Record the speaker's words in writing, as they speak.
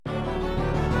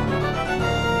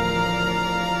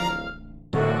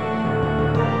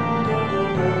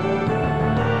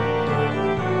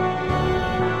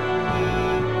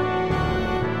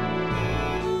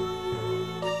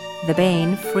the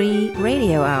Baen Free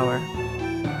Radio Hour.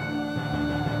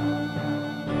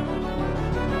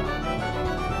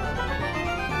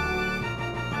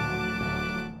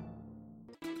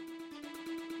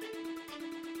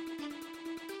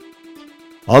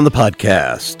 On the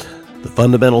podcast, the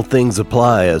fundamental things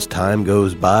apply as time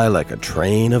goes by like a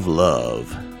train of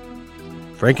love.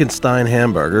 Frankenstein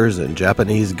hamburgers and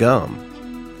Japanese gum.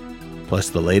 Plus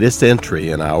the latest entry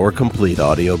in our complete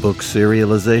audiobook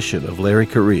serialization of Larry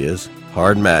Correia's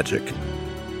Hard Magic.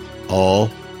 All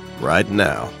right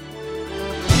now.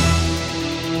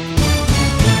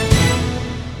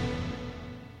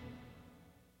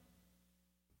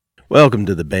 Welcome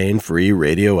to the Baen Free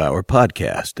Radio Hour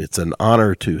podcast. It's an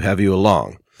honor to have you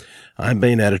along. I'm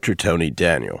Baen editor Tony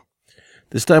Daniel.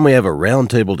 This time we have a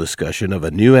roundtable discussion of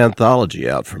a new anthology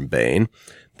out from Baen.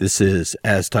 This is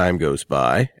As Time Goes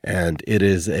By, and it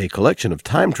is a collection of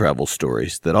time travel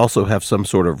stories that also have some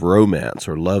sort of romance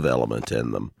or love element in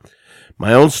them.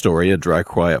 My own story, A Dry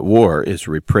Quiet War, is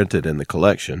reprinted in the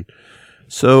collection,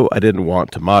 so I didn't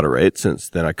want to moderate since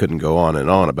then I couldn't go on and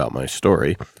on about my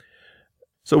story.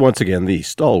 So once again, the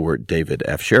stalwart David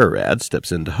F. Sherrod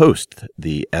steps in to host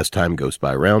the As Time Goes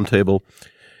By roundtable.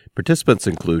 Participants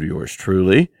include yours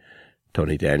truly,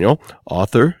 Tony Daniel,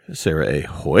 author Sarah A.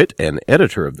 Hoyt, and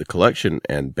editor of the collection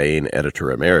and Baen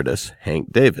editor emeritus,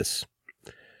 Hank Davis.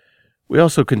 We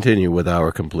also continue with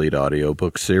our complete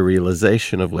audiobook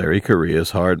serialization of Larry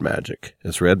Correia's Hard Magic,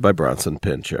 as read by Bronson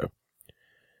Pinchot.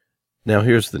 Now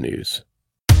here's the news.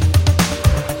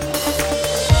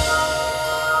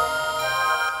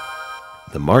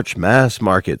 The March mass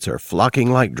markets are flocking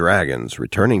like dragons,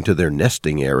 returning to their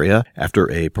nesting area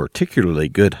after a particularly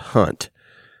good hunt.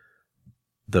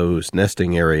 Those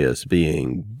nesting areas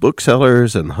being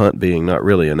booksellers and the hunt being not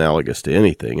really analogous to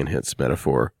anything, and hence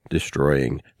metaphor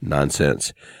destroying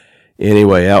nonsense.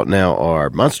 Anyway, out now are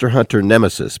Monster Hunter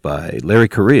Nemesis by Larry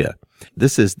Correia.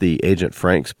 This is the Agent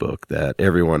Franks book that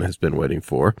everyone has been waiting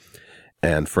for,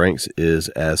 and Franks is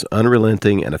as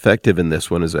unrelenting and effective in this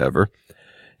one as ever.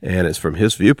 And it's from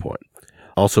his viewpoint.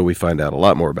 Also, we find out a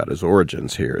lot more about his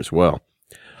origins here as well.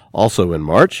 Also in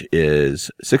March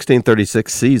is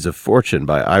 1636 Seas of Fortune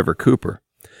by Ivor Cooper.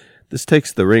 This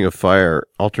takes the Ring of Fire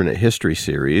alternate history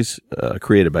series,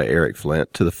 created by Eric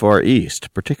Flint, to the Far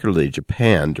East, particularly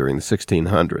Japan during the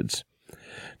 1600s.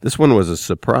 This one was a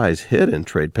surprise hit in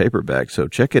trade paperback, so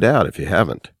check it out if you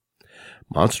haven't.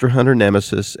 Monster Hunter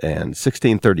Nemesis and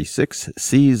 1636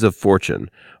 Seas of Fortune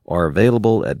are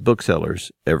available at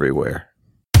booksellers everywhere.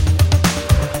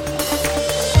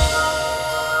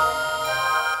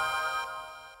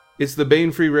 It's the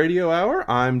Baen Free Radio Hour.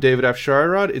 I'm David F.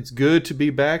 Sherrod. It's good to be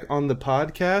back on the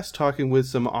podcast talking with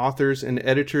some authors and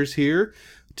editors here.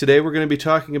 Today we're going to be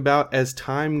talking about As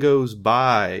Time Goes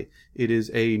By. It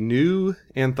is a new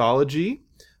anthology.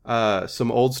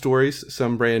 Some old stories,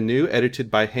 some brand new, edited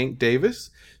by Hank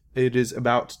Davis. It is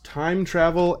about time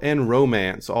travel and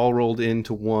romance, all rolled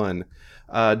into one.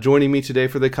 Joining me today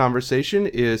for the conversation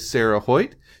is Sarah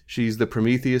Hoyt. She's the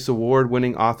Prometheus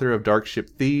Award-winning author of Dark Ship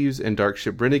Thieves and Dark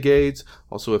Ship Renegades,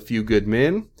 also A Few Good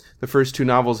Men. The first two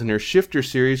novels in her Shifter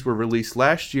series were released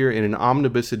last year in an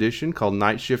omnibus edition called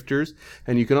Night Shifters,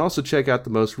 and you can also check out the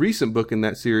most recent book in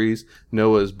that series,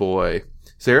 Noah's Boy.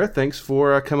 Sarah, thanks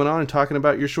for coming on and talking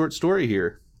about your short story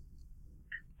here.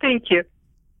 Thank you.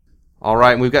 All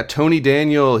right, and we've got Tony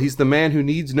Daniel. He's the man who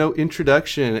needs no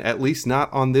introduction, at least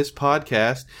not on this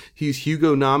podcast. He's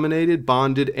Hugo nominated,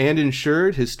 bonded, and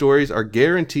insured. His stories are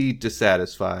guaranteed to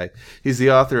satisfy. He's the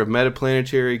author of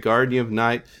Metaplanetary, Guardian of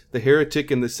Night, The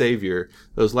Heretic, and The Savior.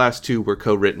 Those last two were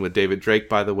co-written with David Drake,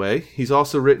 by the way. He's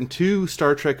also written 2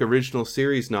 Star Trek original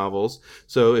series novels,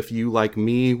 so if you, like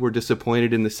me, were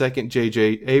disappointed in the second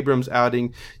J.J. Abrams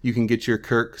outing, you can get your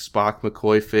Kirk, Spock,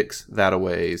 McCoy fix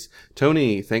that-a-ways.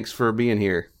 Tony, thanks for being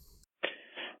here.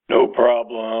 No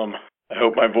problem. I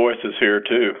hope my voice is here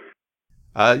too.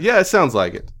 Yeah, it sounds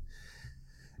like it.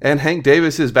 And Hank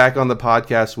Davis is back on the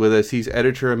podcast with us. He's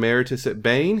editor emeritus at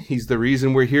Baen. He's the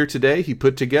reason we're here today. He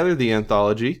put together the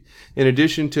anthology. In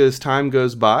addition to As Time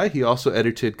Goes By, he also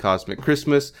edited Cosmic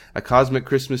Christmas, A Cosmic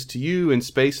Christmas to You, In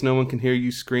Space No One Can Hear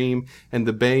You Scream, and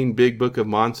the Baen Big Book of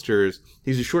Monsters.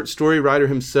 He's a short story writer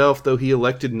himself, though he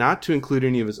elected not to include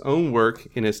any of his own work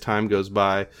in As Time Goes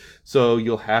By, so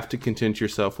you'll have to content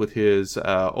yourself with his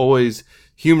always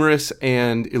humorous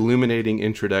and illuminating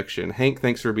introduction. Hank,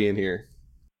 thanks for being here.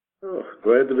 Oh,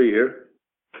 glad to be here.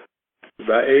 At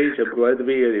my age, I'm glad to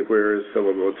be anywhere, as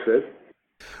someone once said.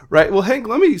 Right. Well, Hank,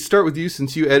 let me start with you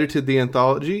since you edited the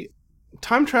anthology.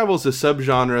 Time travel is a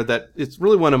subgenre that it's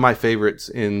really one of my favorites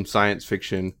in science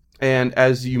fiction. And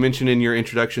as you mentioned in your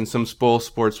introduction, some spoil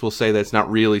sports will say that it's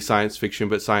not really science fiction,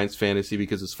 but science fantasy,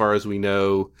 because as far as we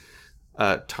know,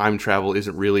 time travel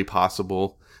isn't really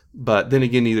possible. But then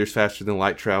again, neither is faster than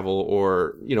light travel,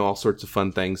 or, all sorts of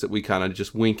fun things that we kind of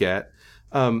just wink at.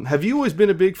 Have you always been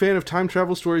a big fan of time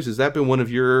travel stories? Has that been one of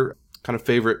your kind of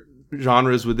favorite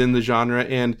genres within the genre?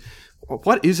 And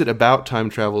what is it about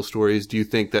time travel stories, do you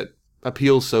think, that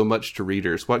appeals so much to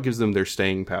readers? What gives them their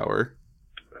staying power?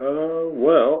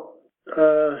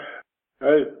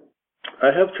 I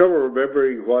have trouble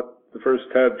remembering what the first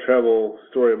time travel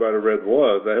story I might have read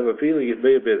was. I have a feeling it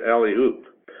may have been Alley-Oop,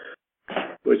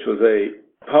 which was a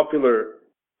popular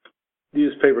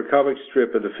newspaper comic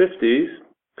strip in the 50s.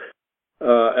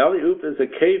 Alley-Oop is a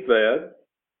caveman.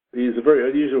 He's a very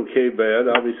unusual caveman,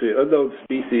 obviously unknown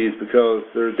species because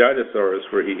there are dinosaurs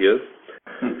where he is.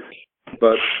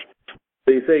 But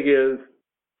the thing is,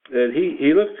 and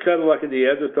he looks kind of like a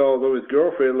Neanderthal, although his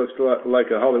girlfriend looks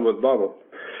like a Hollywood model.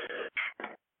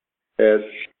 And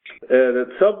at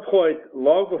some point,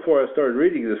 long before I started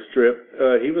reading this strip,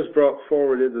 he was brought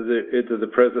forward into the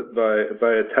present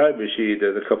by a time machine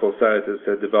that a couple of scientists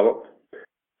had developed.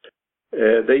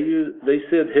 And they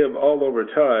sent him all over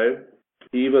time.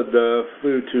 He even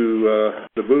flew to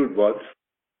the moon once.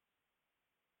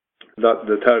 Not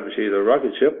the time machine, the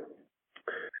rocket ship.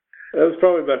 That was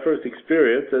probably my first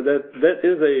experience, and that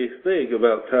is a thing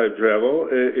about time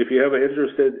travel. If you have an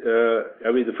interest in,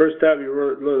 the first time you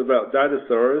learn about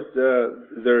dinosaurs,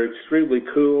 they're extremely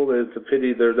cool, and it's a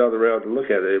pity they're not around to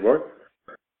look at anymore.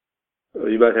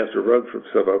 You might have to run from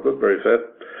some of them very fast.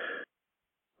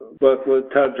 But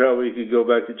with time travel, you can go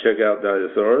back and check out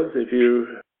dinosaurs. If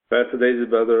you're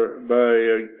fascinated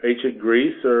by ancient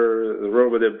Greece or the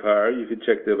Roman Empire, you can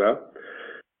check them out.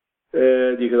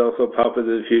 And you can also pop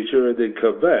into the future and then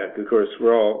come back. Of course,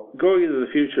 we're all going into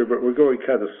the future, but we're going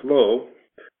kind of slow.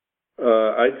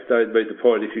 Einstein made the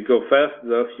point, if you go fast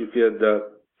enough, you can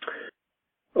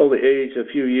only age a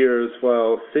few years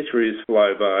while centuries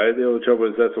fly by. The only trouble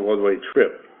is that's a one-way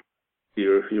trip.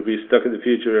 You'll be stuck in the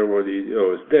future, everyone you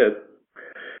know is dead.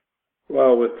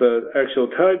 While with actual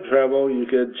time travel, you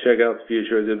can check out the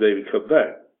future and then maybe come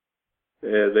back.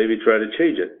 And maybe try to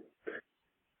change it.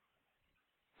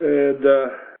 And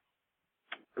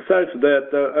aside from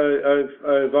that,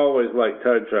 I've always liked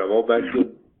time travel. Back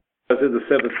when I was in the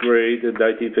 7th grade in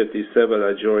 1957,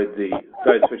 I joined the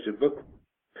science fiction book.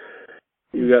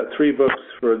 You got 3 books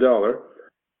for $1.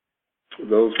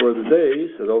 Those were the days,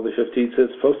 and only 15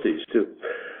 cents postage too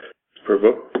per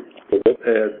book.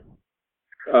 And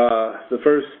the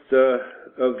first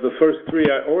of the first 3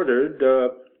 I ordered,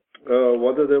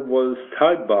 one of them was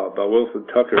Time Bomb by Wilson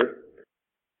Tucker.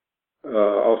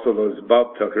 Also known as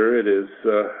Bob Tucker. It is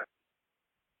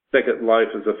second life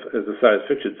as a science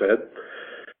fiction fan.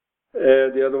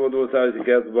 And the other one was Isaac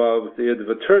Asimov's The End of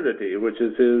Eternity, which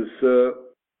is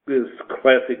his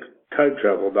classic time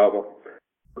travel novel.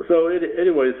 So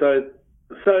anyway,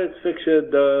 science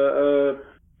fiction,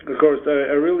 of course,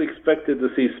 I really expected to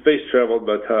see space travel in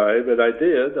my time, and I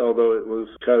did, although it was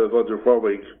kind of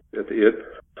underwhelming at the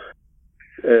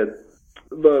end.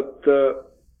 But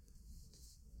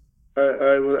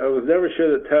I was never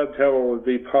sure that time travel would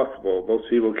be possible. Most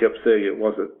people kept saying it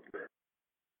wasn't.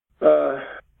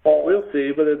 We'll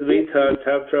see, but in the meantime,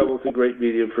 time travel is a great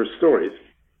medium for stories.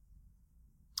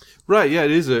 Right, yeah,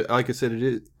 it is. Like I said, it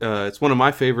is. It's one of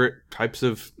my favorite types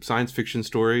of science fiction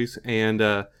stories, and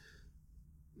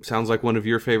sounds like one of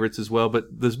your favorites as well.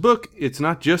 But this book, it's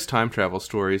not just time travel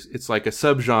stories. It's like a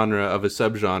subgenre of a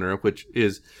subgenre, which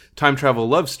is time travel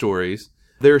love stories.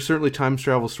 There are certainly time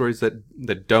travel stories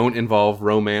that don't involve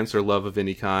romance or love of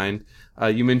any kind.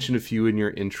 You mentioned a few in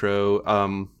your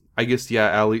intro. I guess, yeah,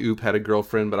 Alley-Oop had a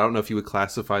girlfriend, but I don't know if you would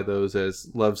classify those as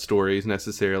love stories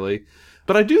necessarily.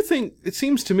 But I do think, it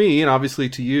seems to me, and obviously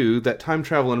to you, that time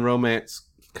travel and romance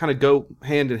kind of go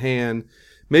hand in hand,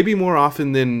 maybe more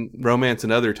often than romance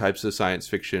and other types of science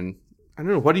fiction. I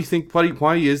don't know, what do you think,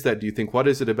 why is that, do you think? What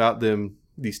is it about them,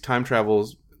 these time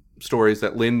travels stories,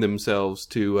 that lend themselves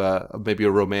to maybe a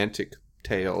romantic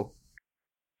tale?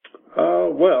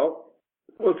 Well,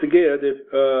 once again,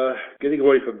 getting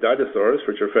away from dinosaurs,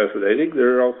 which are fascinating,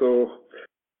 there are also,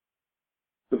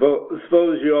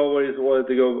 suppose you always wanted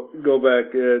to go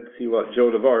back and see what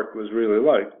Joan of Arc was really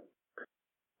like.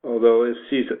 Although if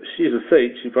she's a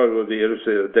saint, she probably would be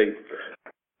interested in a date.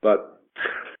 But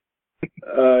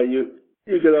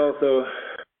you could also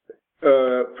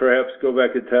perhaps go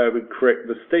back in time and correct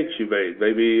mistakes you made.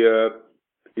 Maybe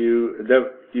you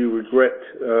regret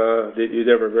that you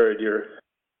never married your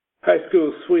high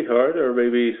school sweetheart, or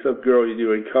maybe some girl you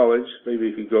knew in college. Maybe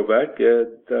you could go back,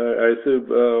 and I assume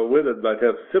women might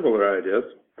have similar ideas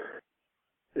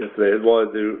if they had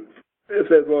wanted to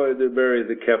marry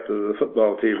the captain of the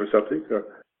football team or something.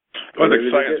 Or the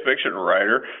science fiction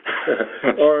writer.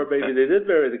 Or maybe they did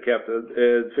marry the captain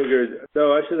and figured,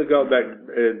 no, I should have gone back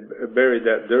and married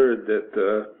that nerd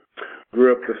that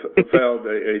grew up to found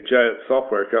a giant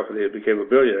software company and became a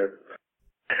billionaire.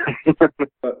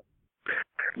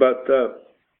 But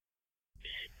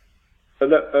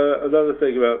another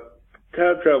thing about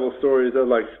time travel stories,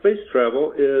 unlike space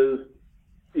travel, is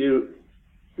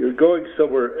you're going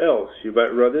somewhere else. You might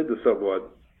run into someone.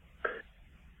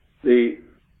 The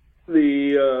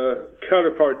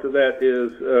counterpart to that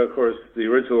is, of course, the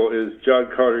original is John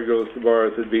Carter goes to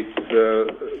Mars and meets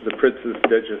the Princess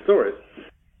Ninja.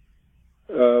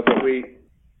 But we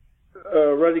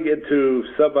running into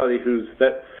somebody who's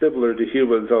that similar to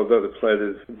humans on another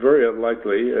planet is very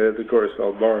unlikely, and of course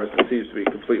on Mars it seems to be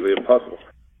completely impossible.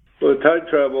 Well, in time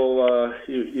travel,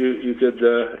 you could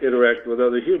interact with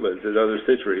other humans in other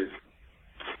centuries.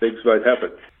 Things might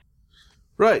happen.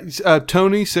 Right.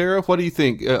 Tony, Sarah, what do you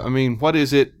think? What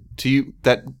is it to you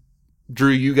that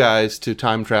drew you guys to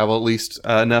time travel, at least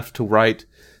enough to write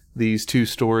these two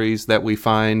stories that we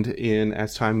find in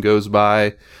As Time Goes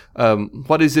By?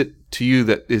 What is it to you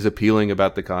that is appealing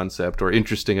about the concept or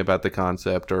interesting about the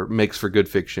concept or makes for good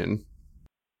fiction?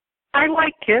 I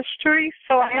like history,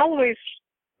 so I always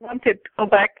wanted to go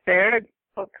back there and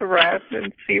look around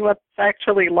and see what it's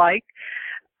actually like.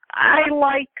 I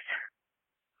liked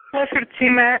Clifford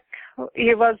Simak.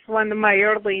 He was one of my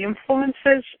early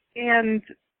influences, and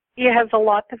he has a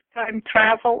lot of time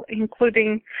travel,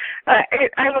 including, I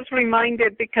was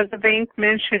reminded because of Ink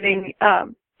mentioning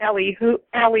alley-oop,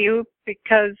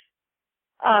 because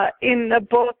in the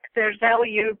book there's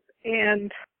alley-oop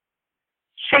and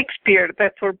Shakespeare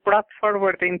that were brought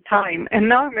forward in time. And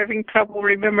now I'm having trouble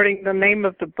remembering the name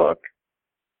of the book,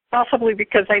 possibly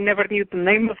because I never knew the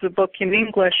name of the book in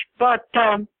English. But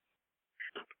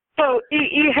so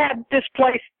he had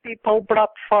displaced people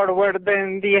brought forward,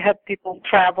 and he had people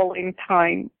travel in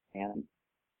time. And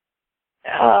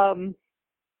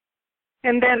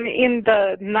then in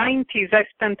the 90s, I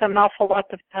spent an awful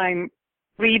lot of time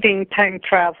reading time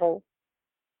travel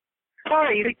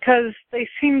stories because they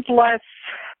seemed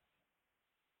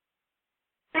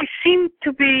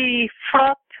to be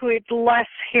fraught with less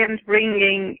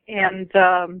hand-wringing and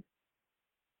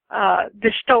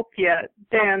dystopia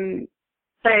than,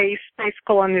 say, space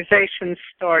colonization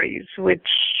stories, which,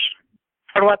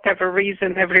 for whatever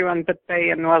reason, everyone but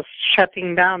Baen was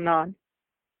shutting down on.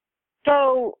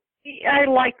 So I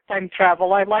like time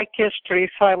travel. I like history,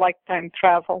 so I like time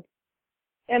travel.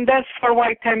 And as for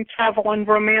why time travel and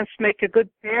romance make a good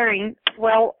pairing,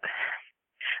 well,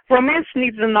 romance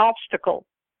needs an obstacle.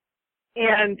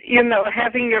 And,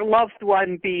 having your loved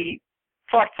one be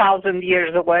 4,000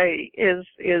 years away is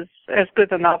as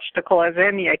good an obstacle as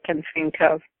any I can think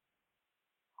of.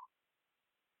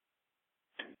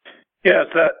 Yeah,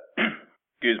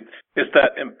 it's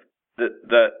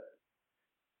that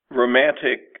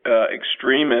romantic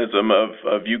extremism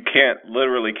of you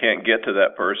literally can't get to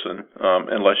that person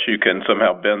unless you can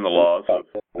somehow bend the laws of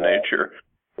nature.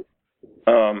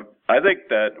 I think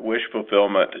that wish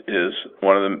fulfillment is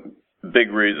one of the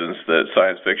big reasons that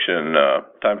science fiction,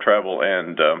 time travel,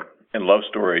 and love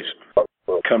stories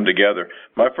come together.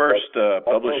 My first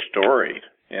published story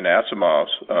in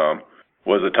Asimov's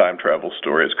was a time travel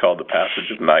story. It's called The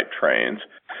Passage of Night Trains.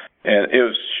 And it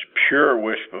was pure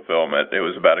wish fulfillment. It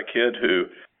was about a kid who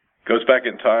goes back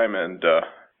in time and, a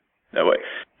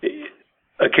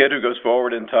kid who goes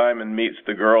forward in time and meets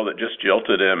the girl that just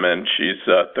jilted him, and she's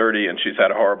 30 and she's had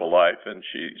a horrible life, and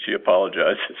she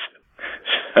apologizes.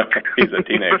 So he's a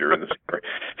teenager in the story.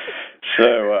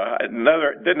 So it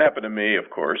didn't happen to me, of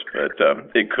course, but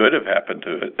it could have happened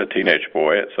to a teenage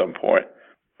boy at some point.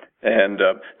 And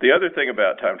the other thing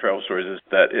about time travel stories is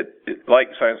that it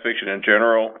like science fiction in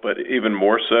general, but even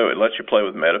more so, it lets you play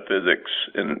with metaphysics,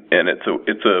 and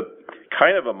it's a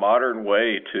kind of a modern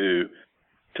way to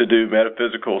do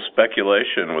metaphysical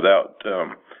speculation without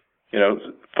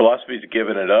philosophy's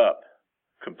given it up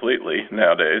completely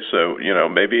nowadays. So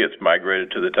maybe it's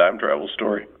migrated to the time travel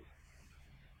story.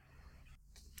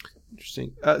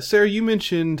 Interesting. Sarah, you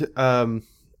mentioned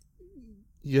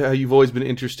you've always been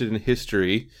interested in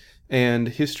history. And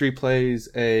history plays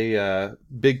a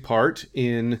big part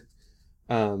in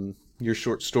your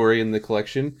short story in the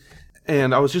collection.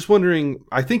 And I was just wondering,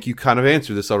 I think you kind of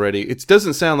answered this already. It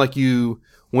doesn't sound like you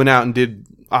went out and did,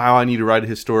 I need to write a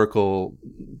historical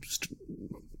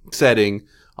setting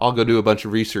I'll go do a bunch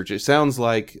of research. It sounds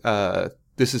like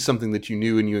this is something that you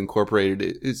knew and you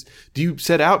incorporated. Do you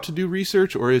set out to do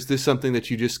research, or is this something that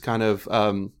you just kind of,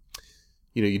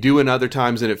 you do in other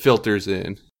times and it filters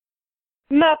in?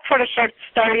 Not for a short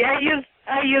story. I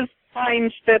used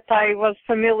times that I was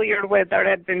familiar with or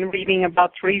had been reading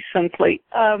about recently.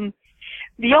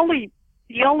 The only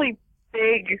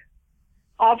big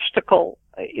obstacle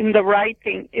in the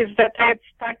writing is that I had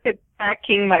started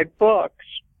packing my books,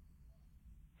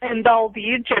 and all the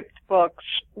Egypt books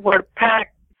were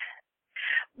packed.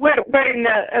 We're in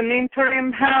an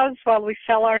interim house while we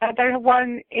sell our other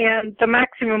one, and the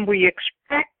maximum we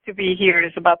expect to be here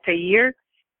is about a year.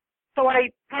 So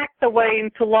I packed away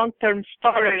into long-term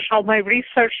storage all my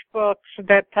research books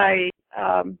that I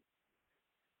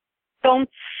don't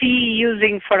see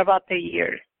using for about a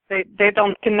year. They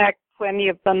don't connect to any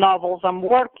of the novels I'm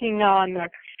working on.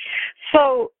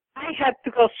 So I had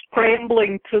to go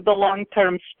scrambling to the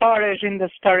long-term storage in the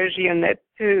storage unit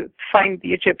to find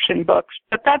the Egyptian books.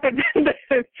 But other than that,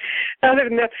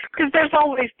 because there's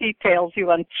always details you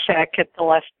want to check at the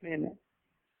last minute.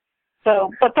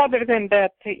 So, but other than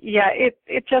that, yeah,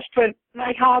 it just went.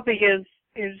 My hobby is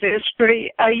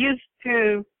history. I used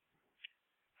to,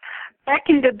 back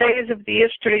in the days of the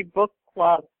history book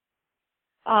club,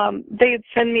 they'd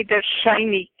send me this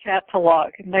shiny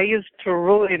catalog, and I used to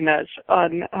ruin us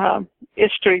on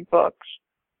history books.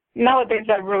 Nowadays,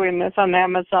 I ruin us on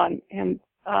Amazon, and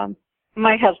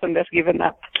my husband has given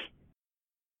up.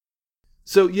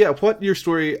 So, yeah, what your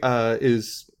story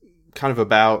is kind of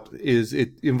about is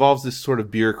it involves this sort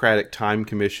of bureaucratic time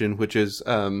commission, which is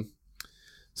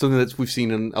something that we've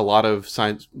seen in a lot of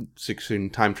science fiction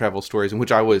time travel stories, and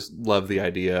which I always love the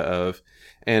idea of.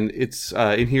 And it's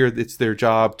in here, it's their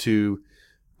job to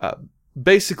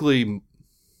basically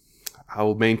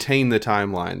maintain the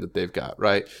timeline that they've got,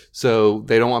 right? So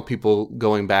they don't want people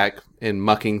going back and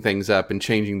mucking things up and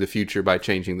changing the future by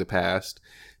changing the past.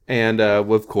 And,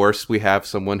 of course, we have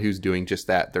someone who's doing just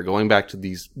that. They're going back to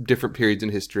these different periods in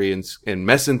history and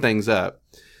messing things up.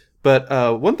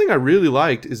 But one thing I really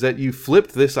liked is that you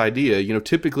flipped this idea.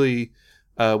 Typically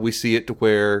we see it to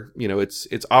where,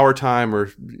 it's our time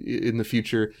or in the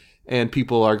future, and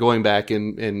people are going back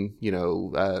and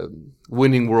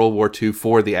winning World War II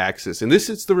for the Axis. And this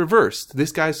is the reverse.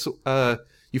 This guy's,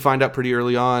 you find out pretty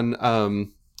early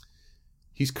on,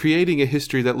 he's creating a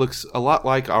history that looks a lot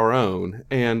like our own.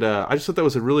 And I just thought that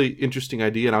was a really interesting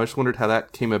idea, and I just wondered how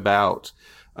that came about.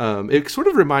 It sort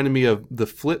of reminded me of the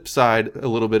flip side a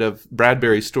little bit of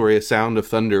Bradbury's story, A Sound of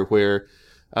Thunder, where,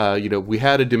 we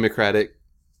had a democratic,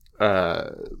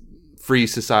 free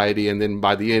society, and then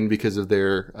by the end, because of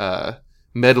their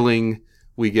meddling,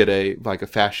 we get a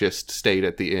fascist state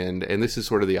at the end. And this is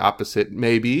sort of the opposite.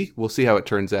 Maybe we'll see how it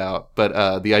turns out.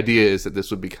 But the idea is that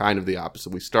this would be kind of the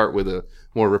opposite. We start with a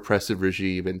more repressive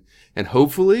regime, and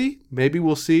hopefully maybe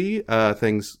we'll see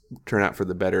things turn out for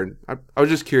the better. I was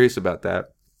just curious about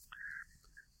that.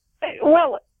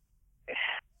 Well,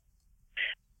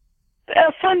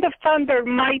 A Sound of Thunder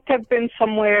might have been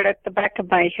somewhere at the back of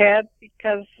my head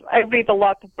because I read a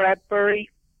lot of Bradbury.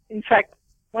 In fact,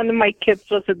 one of my kids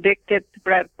was addicted to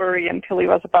Bradbury until he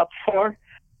was about 4.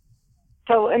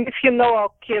 So, and if you know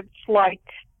how kids like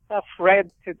stuff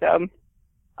read to them,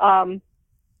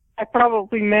 I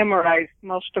probably memorized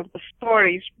most of the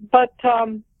stories, but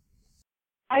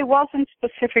I wasn't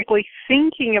specifically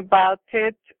thinking about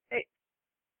it.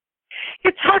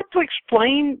 It's hard to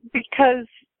explain because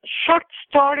short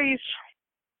stories,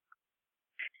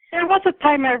 there was a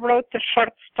time I wrote a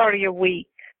short story a week.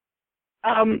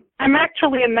 I'm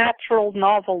actually a natural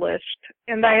novelist,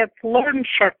 and I had to learn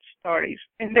short stories,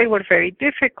 and they were very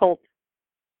difficult.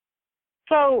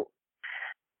 So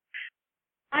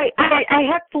I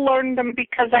had to learn them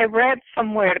because I read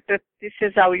somewhere that this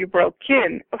is how you broke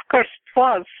in. Of course, it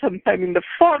was sometime in the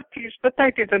 40s, but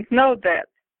I didn't know that.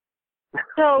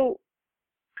 So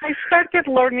I started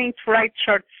learning to write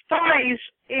short stories,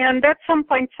 and at some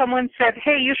point someone said,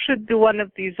 hey, you should do one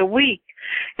of these a week.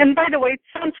 And by the way, it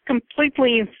sounds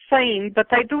completely insane, but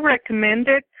I do recommend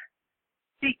it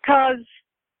because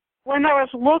when I was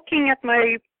looking at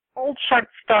my old short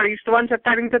stories, the ones that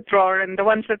are in the drawer and the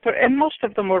ones that were, and most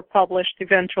of them were published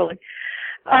eventually,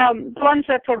 the ones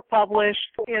that were published,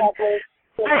 and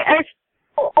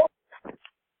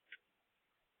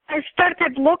I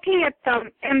started looking at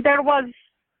them, and there was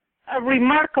a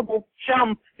remarkable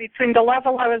jump between the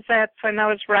level I was at when I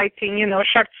was writing, a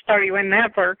short story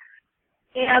whenever,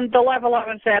 and the level I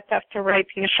was at after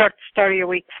writing a short story a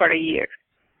week for a year.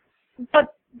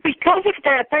 But because of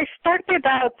that, I started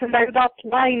out and I would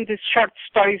outline these short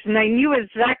stories, and I knew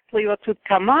exactly what would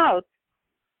come out.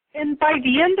 And by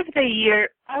the end of the year,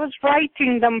 I was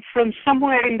writing them from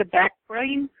somewhere in the back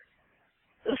brain.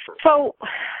 So,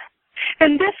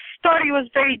 and this story was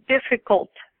very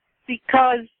difficult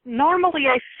because normally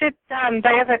I sit down,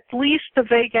 I have at least a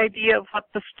vague idea of what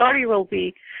the story will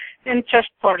be, and just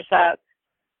pours out.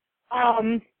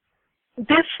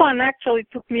 This one actually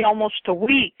took me almost a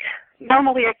week.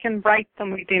 Normally I can write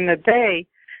them within a day.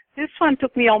 This one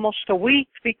took me almost a week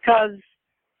because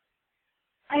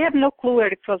I had no clue where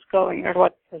it was going or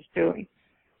what it was doing.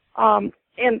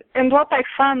 And what I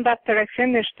found after I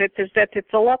finished it is that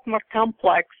it's a lot more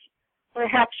complex,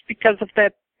 perhaps because of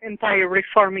that entire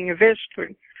reforming of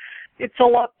history. It's a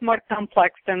lot more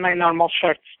complex than my normal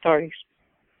short stories.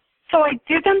 So I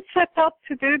didn't set out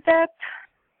to do that.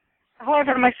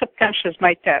 However, my subconscious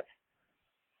might have.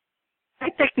 I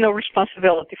take no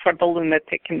responsibility for the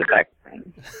lunatic in the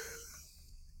background.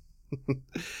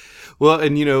 Well,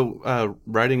 and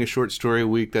writing a short story a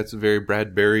week, that's a very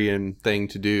Bradburian thing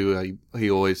to do.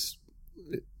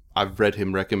 I've read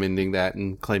him recommending that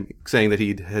and saying that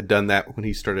he had done that when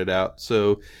he started out.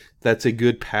 So that's a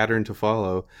good pattern to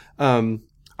follow. I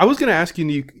was going to ask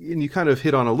you, and you kind of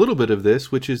hit on a little bit of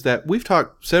this, which is that we've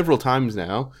talked several times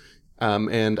now,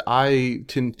 and I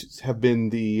tend to have been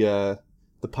the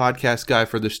podcast guy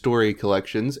for the story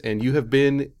collections, and you have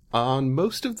been on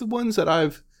most of the ones that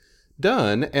I've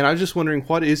done. And I was just wondering,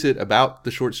 what is it about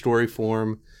the short story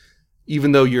form,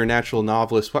 even though you're a natural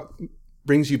novelist, what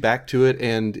brings you back to it?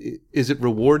 And is it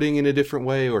rewarding in a different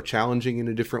way or challenging in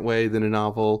a different way than a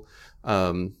novel?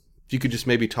 If you could just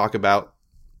maybe talk about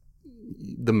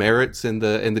the merits and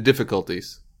the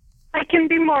difficulties. I can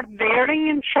be more daring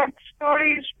in short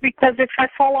stories because if I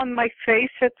fall on my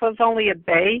face, it was only a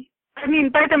day. I mean,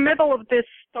 by the middle of this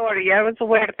story, I was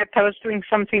aware that I was doing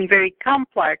something very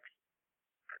complex.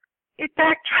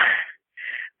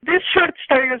 This short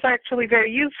story was actually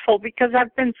very useful because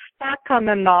I've been stuck on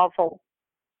a novel.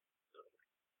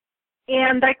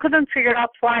 And I couldn't figure out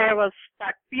why I was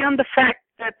stuck, beyond the fact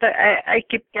that I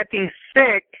keep getting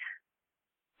sick.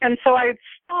 And so I'd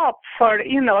stop for,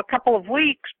 a couple of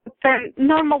weeks. But then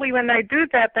normally when I do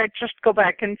that, I just go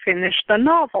back and finish the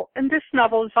novel. And this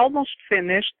novel is almost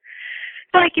finished.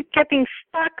 So I keep getting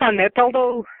stuck on it,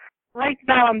 although right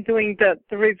now I'm doing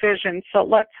the revision, so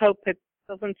let's hope it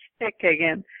doesn't stick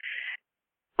again.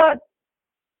 But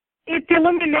it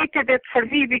illuminated it for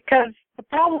me because the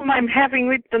problem I'm having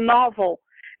with the novel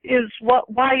is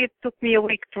why it took me a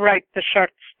week to write the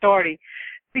short story,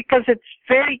 because it's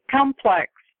very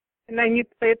complex and I need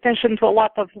to pay attention to a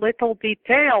lot of little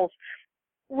details.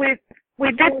 With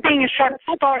it being a short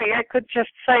story, I could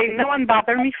just say, no one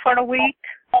bother me for a week.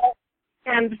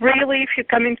 And really, if you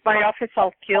come into my office,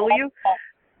 I'll kill you.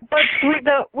 But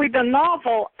with a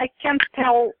novel, I can't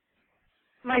tell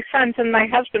my sons and my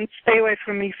husband stay away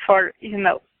from me for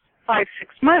 5-6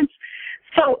 months.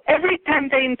 So every time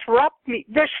they interrupt me,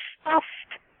 there's stuff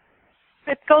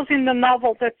that goes in the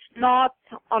novel that's not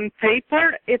on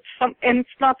paper. It's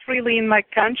not really in my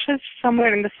conscious,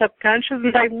 somewhere in the subconscious,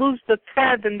 and I lose the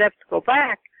thread and have to go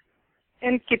back,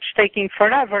 and it keeps taking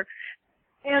forever.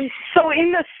 And so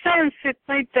in a sense, it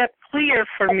made that clear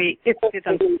for me. It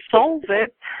didn't solve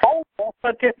it,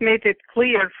 but it made it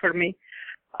clear for me.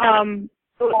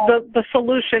 The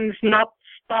solution is not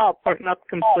stop or not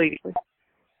completely.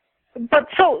 But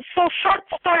so short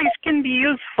stories can be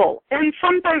useful. And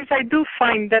sometimes I do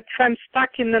find that if I'm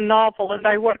stuck in a novel and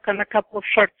I work on a couple of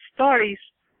short stories,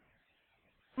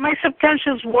 my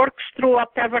subconscious works through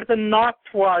whatever the knot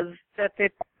was that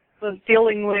it was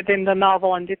dealing with in the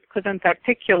novel and it couldn't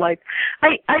articulate.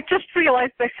 I just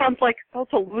realized I sound like a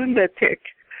total lunatic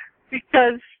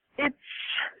because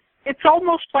it's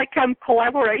almost like I'm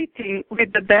collaborating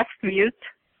with the deaf mute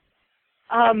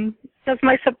because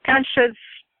my subconscious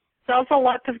does a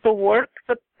lot of the work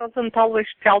but doesn't always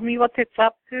tell me what it's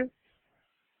up to.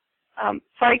 So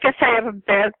I guess I have a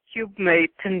bad cube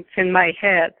mate in my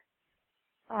head.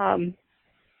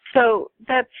 So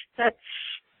that's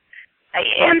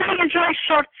and I enjoy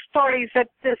short stories at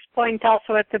this point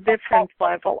also at a different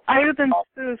level. I wouldn't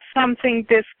do something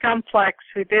this complex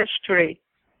with history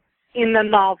in a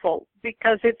novel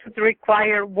because it would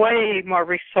require way more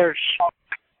research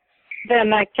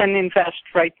than I can invest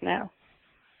right now.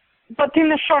 But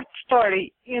in a short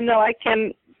story, I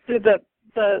can do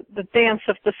the dance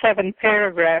of the 7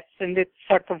 paragraphs and it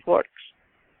sort of works.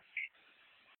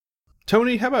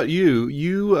 Tony, how about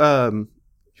you?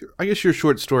 I guess your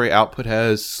short story output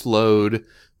has slowed,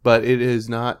 but it has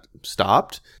not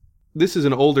stopped. This is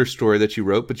an older story that you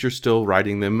wrote, but you're still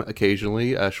writing them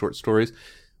occasionally, short stories.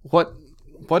 What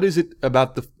is it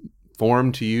about the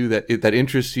form to you that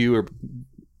interests you or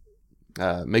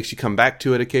makes you come back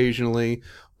to it occasionally?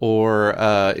 Or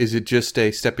is it just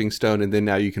a stepping stone, and then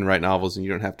now you can write novels and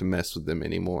you don't have to mess with them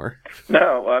anymore?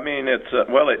 No, I mean, it's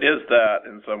it is that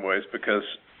in some ways because,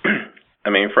 I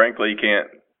mean, frankly, you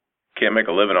can't make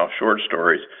a living off short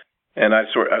stories, and I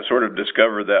sort of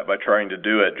discovered that by trying to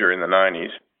do it during the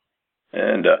 90s,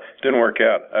 and it didn't work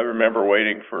out. I remember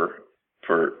waiting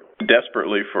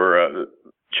desperately for a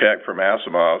check from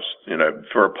Asimov's,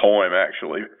 for a poem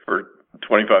actually for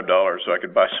 $25 so I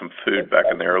could buy some food back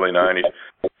in the early 90s.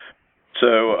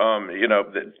 So,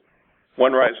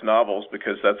 one writes novels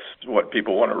because that's what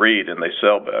people want to read and they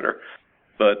sell better.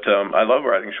 But I love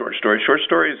writing short stories. Short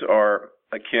stories are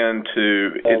akin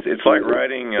to, it's like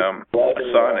writing a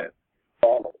sonnet,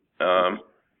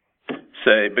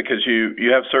 because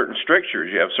you have certain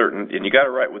strictures, and you got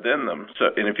to write within them. So,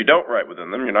 and if you don't write within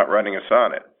them, you're not writing a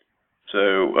sonnet.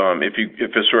 So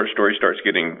if a short story starts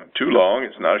getting too long,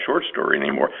 it's not a short story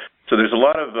anymore. So there's a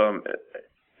lot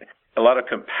of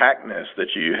compactness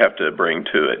that you have to bring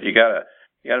to it. You gotta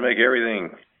make everything.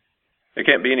 There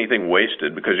can't be anything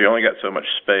wasted because you only got so much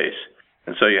space,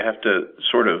 and so you have to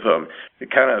sort of.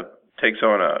 It kind of takes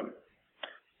on a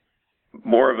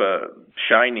more of a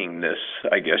shiningness,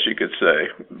 I guess you could say,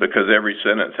 because every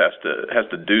sentence has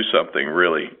to do something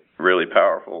really, really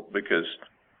powerful because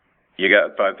you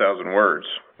got 5,000 words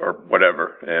or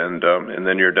whatever, and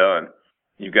then you're done.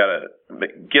 You got to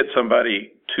get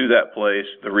somebody to that place,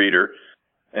 the reader,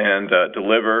 and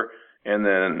deliver, and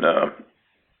then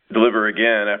deliver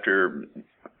again after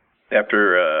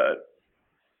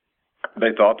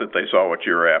they thought that they saw what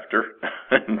you were after,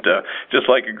 and just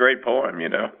like a great poem,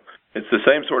 it's the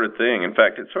same sort of thing. In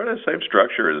fact, it's sort of the same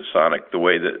structure as a sonnet, the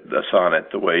way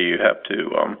you have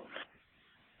to.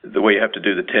 The way you have to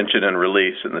do the tension and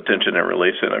release, in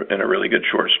a really good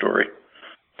short story.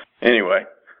 Anyway,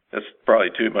 that's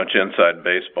probably too much inside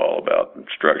baseball about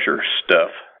structure stuff.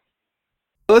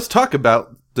 Let's talk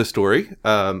about the story.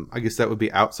 I guess that would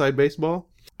be outside baseball.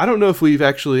 I don't know if we've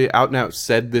actually out and out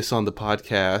said this on the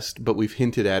podcast, but we've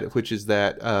hinted at it, which is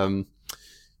that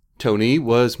Tony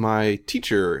was my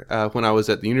teacher when I was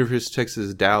at the University of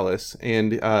Texas, Dallas,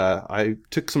 and I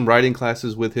took some writing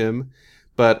classes with him.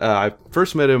 But I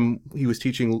first met him, he was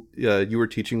teaching, you were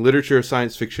teaching literature,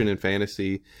 science fiction, and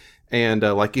fantasy. And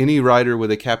like any writer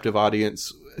with a captive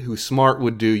audience who's smart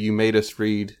would do, you made us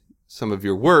read some of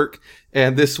your work.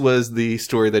 And this was the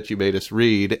story that you made us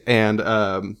read. And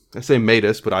I say made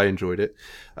us, but I enjoyed it,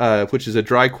 which is A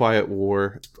Dry Quiet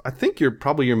War. I think you're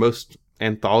probably your most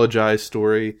anthologized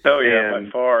story. Oh, yeah, by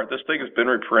far. This thing has been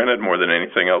reprinted more than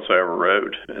anything else I ever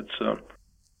wrote. It's...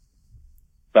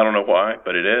 I don't know why,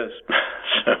 but it is.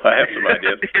 So I have some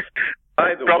ideas.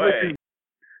 By the way,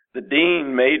 the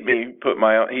dean made me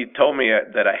he told me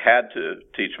that I had to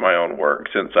teach my own work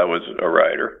since I was a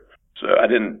writer. So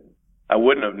I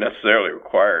wouldn't have necessarily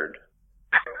required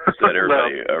that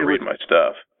everybody read my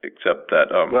stuff, except that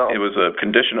it was a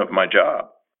condition of my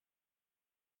job.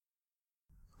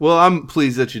 Well, I'm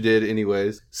pleased that you did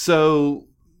anyways. So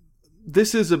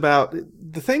this is about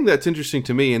the thing that's interesting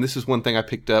to me, and this is one thing I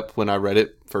picked up when I read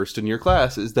it first in your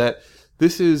class, is that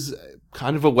this is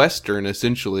kind of a Western,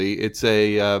 essentially. It's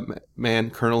a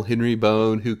man, Colonel Henry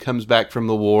Baen, who comes back from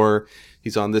the war.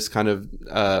 He's on this kind of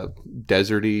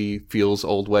deserty, feels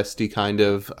Old Westy kind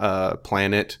of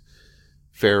planet,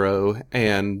 Pharaoh,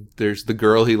 and there's the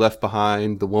girl he left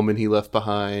behind, the woman he left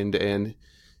behind, and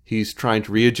he's trying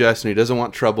to readjust, and he doesn't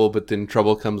want trouble, but then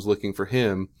trouble comes looking for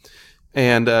him.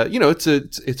 And,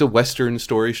 it's a Western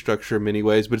story structure in many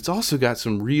ways, but it's also got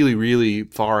some really, really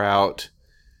far out,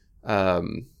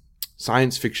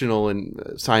 science fictional and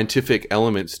scientific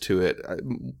elements to it.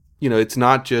 It's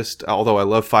not just, although I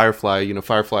love Firefly,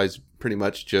 Firefly is pretty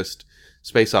much just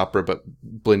space opera, but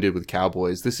blended with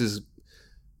cowboys. This is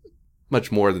much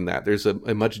more than that. There's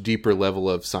a much deeper level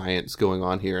of science going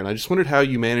on here. And I just wondered how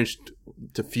you managed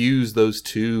to fuse those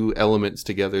two elements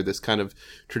together, this kind of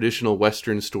traditional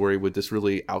Western story with this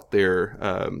really out there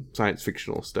science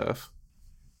fictional stuff.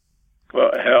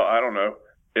 Well, hell, I don't know.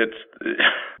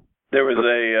 There was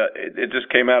it just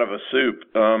came out of a soup.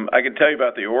 I can tell you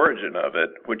about the origin of it,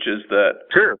 which is that.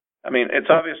 Sure. I mean, it's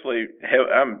obviously,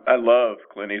 I love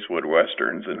Clint Eastwood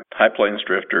Westerns, and High Plains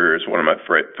Drifter is one of my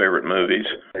favorite movies.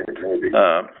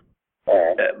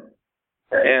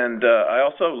 And I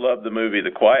also love the movie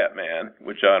The Quiet Man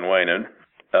with John Wayne.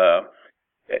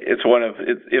 It's one of,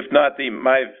 if not the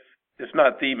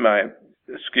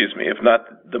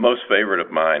most favorite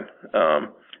of mine.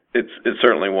 It's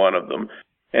certainly one of them.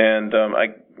 And I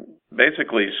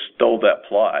basically stole that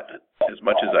plot as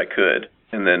much as I could,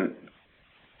 and then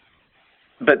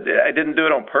but I didn't do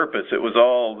it on purpose. It was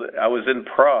all, I was in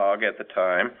Prague at the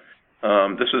time.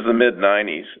 This was the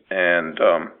mid-'90s, and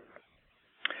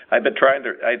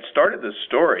I'd started this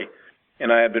story,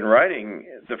 and I had been writing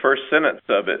the first sentence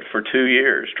of it for 2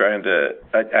 years,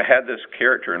 I had this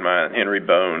character in mind, Henry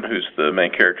Baen, who's the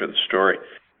main character of the story,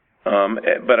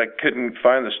 but I couldn't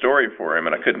find the story for him,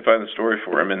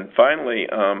 and finally,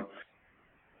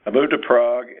 I moved to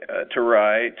Prague to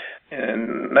write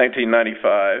in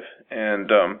 1995,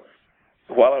 and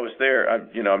while I was there,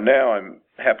 I'm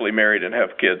happily married and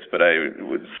have kids, but I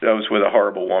was with a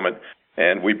horrible woman,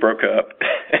 and we broke up,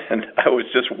 and I was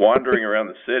just wandering around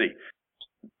the city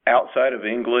outside of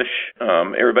English,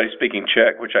 everybody speaking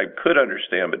Czech, which I could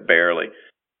understand, but barely,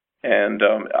 and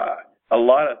a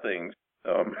lot of things.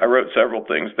 I wrote several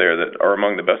things there that are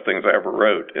among the best things I ever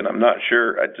wrote, and I'm not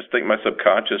sure. I just think my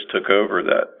subconscious took over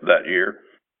that year,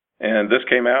 and this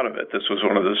came out of it. This was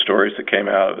one of the stories that came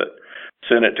out of it.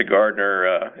 Sent it to Gardner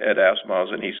at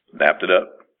Asimov's, and he snapped it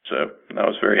up. So I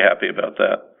was very happy about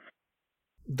that.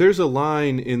 There's a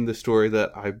line in the story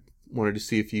that I wanted to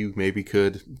see if you maybe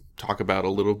could talk about a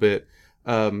little bit.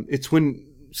 It's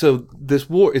this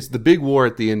war, it's the big war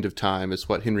at the end of time is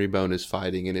what Henry Baen is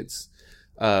fighting, and it's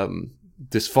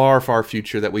this far, far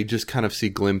future that we just kind of see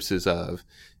glimpses of.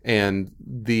 And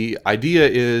the idea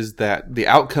is that the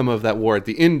outcome of that war at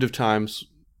the end of times,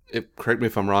 correct me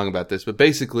if I'm wrong about this, but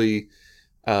basically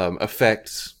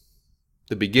affects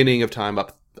the beginning of time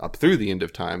up through the end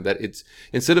of time. That it's,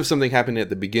 instead of something happening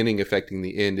at the beginning affecting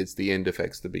the end, it's the end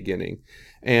affects the beginning.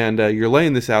 And you're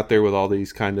laying this out there with all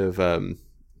these kind of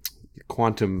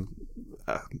quantum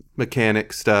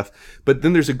mechanic stuff. But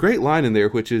then there's a great line in there,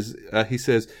 which is, he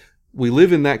says, "We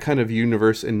live in that kind of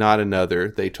universe and not another,"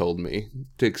 they told me,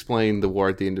 to explain the war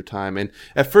at the end of time. And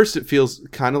at first it feels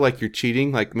kind of like you're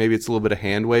cheating, like maybe it's a little bit of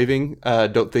hand waving.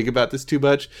 Don't think about this too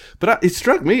much. But it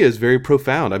struck me as very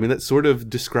profound. I mean, that sort of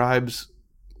describes,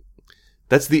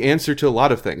 that's the answer to a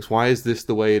lot of things. Why is this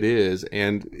the way it is?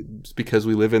 And it's because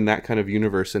we live in that kind of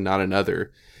universe and not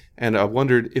another. And I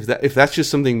wondered if that's just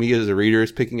something me as a reader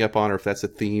is picking up on, or if that's a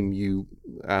theme you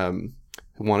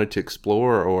wanted to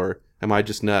explore, or am I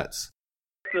just nuts?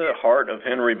 The heart of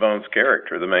Henry Baen's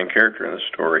character, the main character in the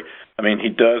story. I mean, he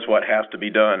does what has to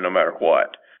be done no matter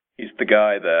what. He's the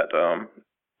guy that,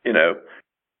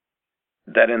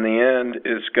 that in the end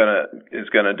is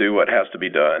gonna do what has to be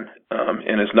done,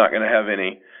 and is not gonna have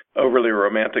any overly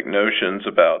romantic notions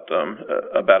about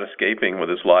escaping with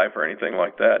his life or anything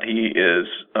like that. He is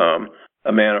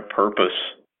a man of purpose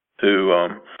who.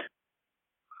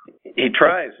 He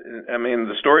tries. I mean,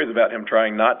 the story is about him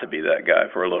trying not to be that guy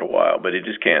for a little while, but he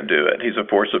just can't do it. He's a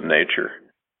force of nature.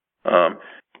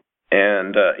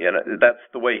 And that's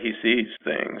the way he sees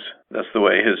things. That's the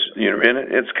way and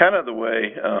it's kind of the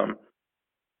way,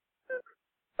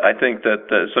 I think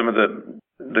that some of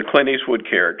the Clint Eastwood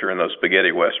character in those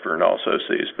spaghetti western also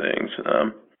sees things.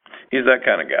 He's that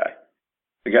kind of guy.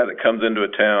 The guy that comes into a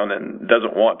town and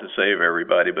doesn't want to save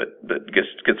everybody, but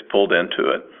gets pulled into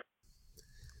it.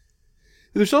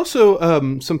 There's also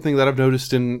something that I've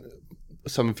noticed in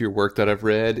some of your work that I've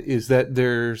read is that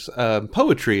there's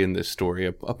poetry in this story,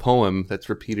 a poem that's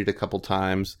repeated a couple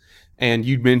times. And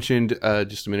you'd mentioned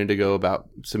just a minute ago about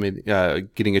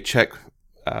getting a check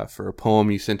for a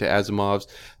poem you sent to Asimov's.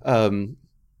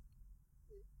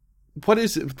 What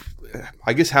is it?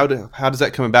 I guess how does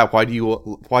that come about?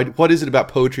 What is it about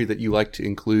poetry that you like to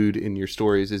include in your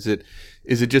stories? Is it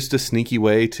just a sneaky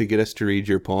way to get us to read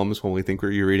your poems when we think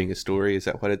you're reading a story? Is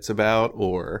that what it's about,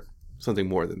 or something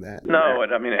more than that? No,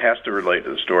 I mean, it has to relate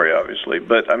to the story, obviously.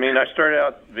 But I mean, I started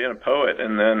out being a poet,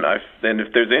 and then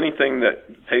if there's anything that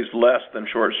pays less than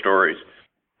short stories,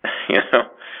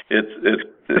 it's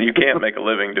you can't make a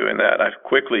living doing that. I've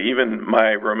quickly, even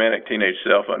my romantic teenage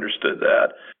self understood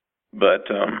that. But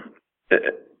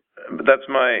that's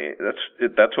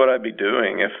what I'd be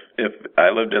doing if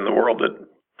I lived in the world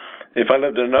if I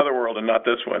lived in another world and not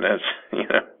this one, as you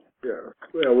know. Yeah.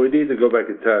 Well, we need to go back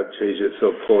in time and change it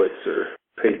so poets are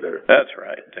paid better. That's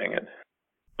right. Dang it.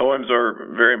 Poems are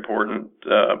a very important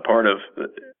part of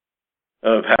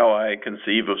how I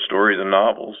conceive of stories and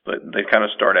novels. But they kind of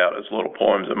start out as little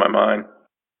poems in my mind.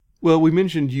 Well, we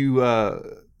mentioned you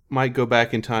might go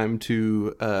back in time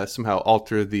to somehow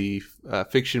alter the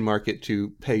fiction market to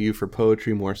pay you for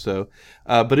poetry more so.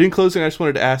 But in closing, I just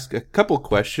wanted to ask a couple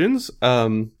questions,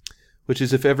 which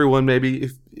is if everyone maybe,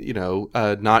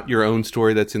 not your own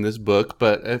story that's in this book,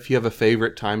 but if you have a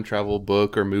favorite time travel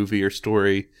book or movie or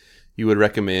story you would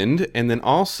recommend. And then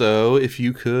also, if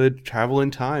you could travel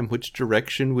in time, which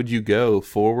direction would you go?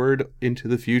 Forward, into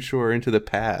the future, or into the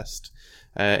past?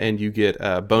 and you get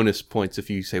bonus points if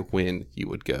you say when you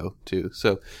would go too.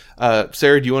 So,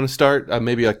 Sarah, do you want to start?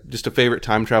 Maybe like just a favorite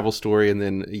time travel story, and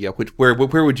then where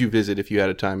would you visit if you had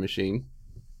a time machine?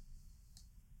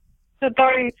 So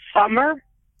during summer,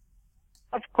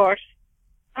 of course.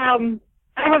 I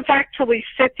was actually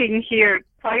sitting here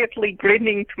quietly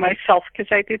grinning to myself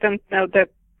because I didn't know that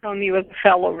Tony was a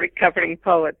fellow recovering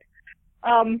poet.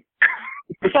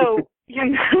 So,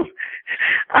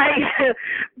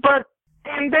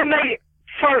 and then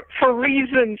for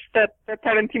reasons that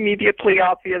aren't immediately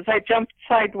obvious, I jumped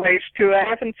sideways to, I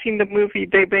haven't seen the movie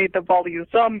they made of all you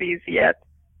zombies yet.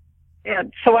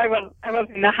 And so I was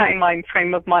in a Heinlein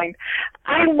frame of mind.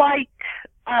 I like,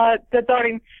 the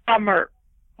During Summer.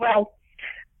 Well,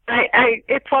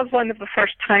 it was one of the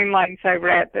first Heinleins I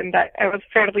read, and I was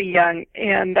fairly young,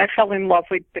 and I fell in love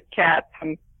with the cat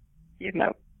on,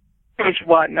 page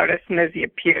 1, or as soon as he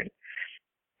appeared.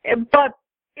 But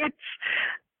it's,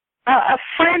 a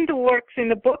friend who works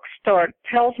in a bookstore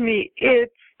tells me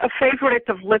it's a favorite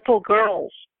of little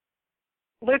girls.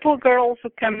 Little girls who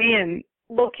come in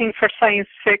looking for science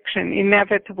fiction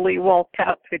inevitably walk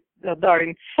out with the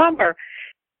During Summer.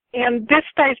 And this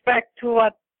ties back to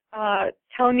what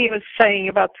Tony was saying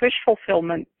about wish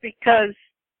fulfillment, because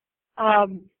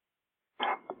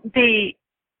the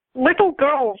little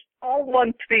girls all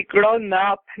want to be grown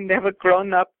up and have a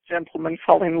grown-up gentleman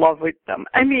fall in love with them.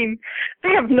 I mean, they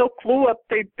have no clue what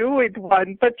they do with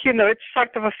one, but, it's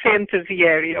sort of a fantasy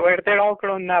area where they're all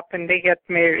grown up and they get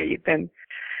married. And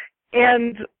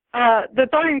the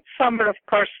During Summer, of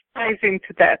course, ties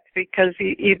into that because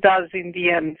he does, in the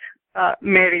end,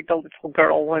 marry the little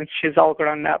girl when she's all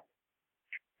grown up.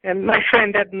 And my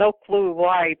friend had no clue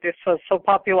why this was so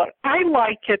popular. I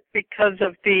like it because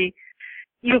of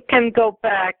you can go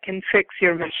back and fix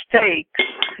your mistakes.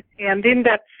 And in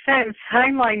that sense,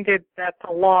 Heinlein did that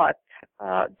a lot.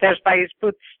 There's by his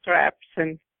bootstraps.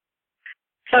 And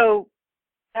so,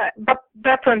 but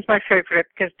that one's my favorite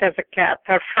because there's a cat.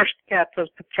 Our first cat was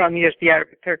Petronius the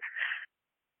Arbiter.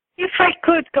 If I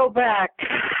could go back,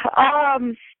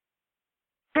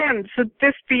 then should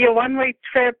this be a one-way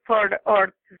trip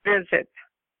or visit?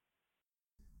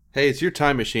 Hey, it's your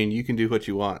time machine. You can do what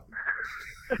you want.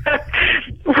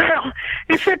 Well,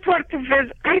 if it were to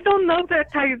visit, I don't know that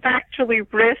I'd actually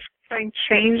risk trying to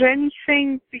change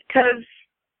anything because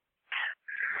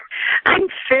I'm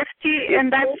 50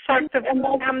 and I've sort of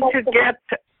come to get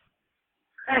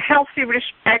a healthy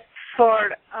respect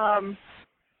for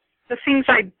the things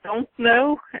I don't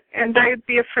know, and I'd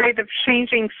be afraid of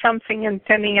changing something and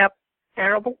ending up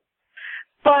terrible.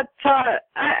 But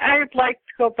I'd like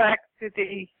to go back to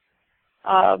the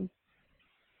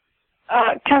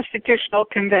Constitutional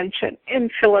Convention in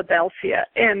Philadelphia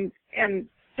and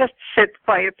just sit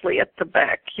quietly at the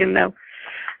back, and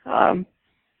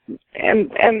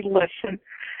listen.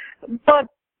 But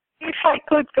if I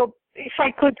could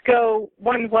go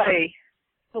one way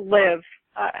to live,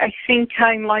 I think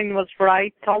Heinlein was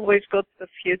right. Always go to the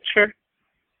future,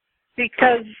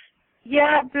 because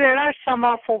there are some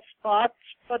awful spots,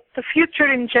 but the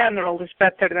future in general is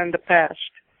better than the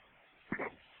past.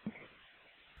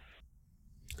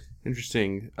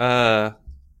 Interesting.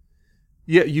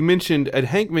 You mentioned, and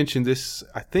Hank mentioned this,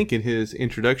 I think, in his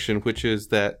introduction, which is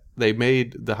that they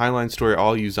made the Heinlein story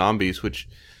All You Zombies, which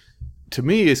to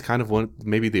me is kind of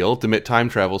maybe the ultimate time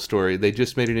travel story. They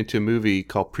just made it into a movie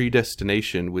called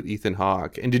Predestination with Ethan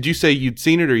Hawke. And did you say you'd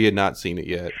seen it or you had not seen it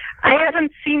yet? I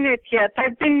haven't seen it yet.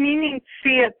 I've been meaning to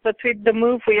see it, but with the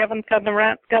move, we haven't got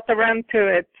around to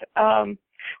it.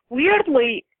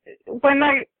 Weirdly, when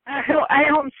I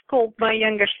homeschooled my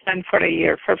younger son for a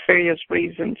year for various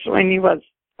reasons when he was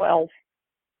 12.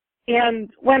 And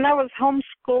when I was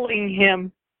homeschooling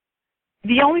him,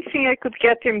 the only thing I could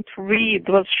get him to read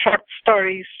was short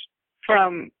stories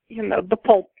from, the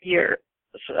pulp year.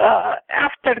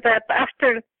 After that,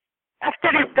 after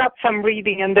he got some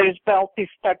reading under his belt, he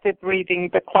started reading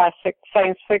the classic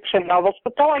science fiction novels,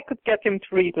 but all I could get him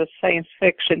to read was science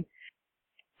fiction.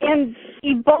 And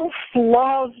he both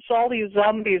loves All These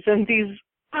Zombies, and he's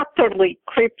utterly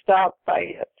creeped out by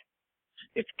it.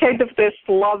 It's kind of this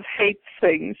love-hate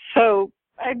thing. So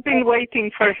I've been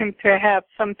waiting for him to have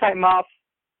some time off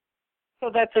so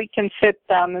that we can sit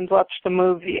down and watch the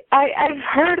movie. I've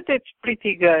heard it's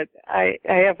pretty good. I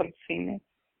haven't seen it.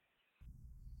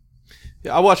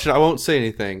 Yeah, I watched it. I won't say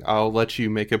anything. I'll let you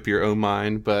make up your own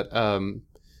mind, but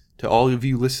to all of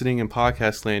you listening in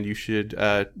podcast land, you should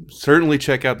certainly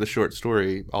check out the short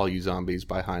story All You Zombies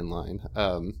by Heinlein,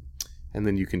 and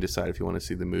then you can decide if you want to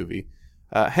see the movie.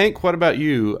 Hank, what about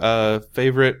you?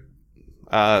 Favorite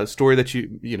story that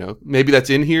maybe that's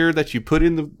in here that you put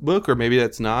in the book, or maybe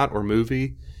that's not, or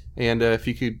movie. And if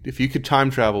you could time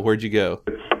travel, where'd you go?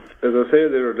 As I say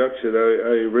in the introduction,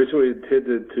 I originally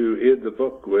intended to end the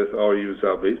book with All You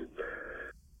Zombies,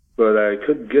 but I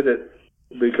couldn't get it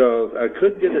because I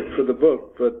couldn't get it for the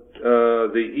book, but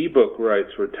the ebook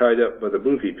rights were tied up by the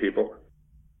movie people,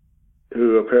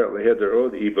 who apparently had their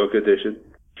own ebook edition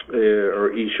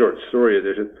or e-short story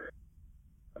edition,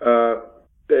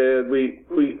 and we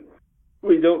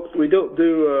don't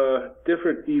do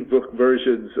different ebook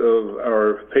versions of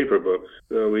our paper books.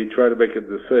 We try to make it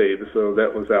the same, so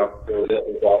that was out.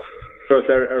 Of course,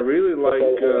 I really like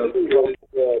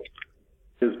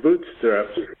his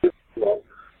bootstraps,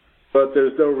 but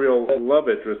there's no real love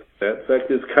interest in that. In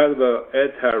fact, it's kind of an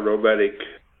anti-romantic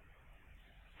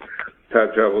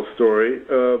time travel story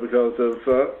because of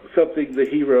something the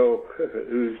hero,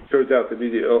 who turns out to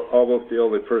be almost the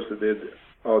only person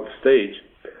on stage,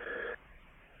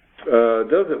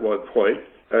 does at one point.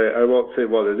 I won't say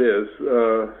what it is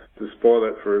to spoil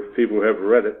it for people who haven't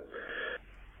read it.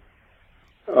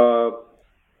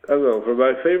 I don't know. For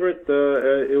my favorite,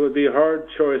 it would be a hard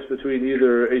choice between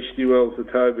either H.G. Wells' The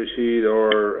Time Machine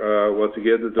or, once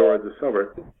again, The Door in the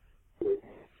Summer.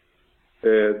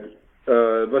 And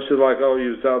much like All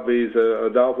You Zombies, a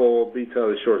novel beats out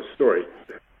a short story.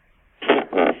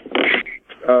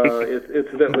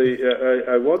 Incidentally,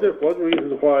 I wonder if one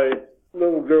reason why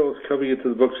little girls coming into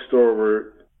the bookstore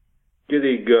were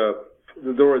getting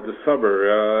The Door in the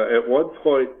Summer. At one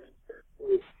point,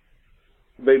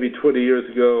 maybe 20 years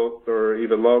ago or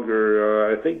even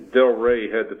longer, I think Del Rey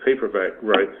had the paperback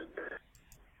rights.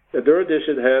 And their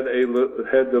edition had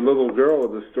the little girl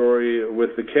in the story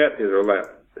with the cat in her lap.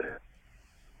 In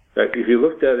fact, if you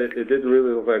looked at it, it didn't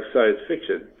really look like science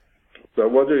fiction. So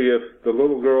I'm wondering if the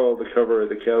little girl on the cover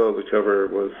and the cat on the cover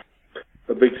was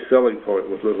a big selling point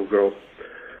with little girls.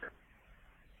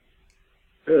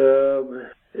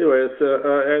 Anyway,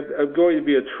 I'm going to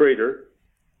be a trader.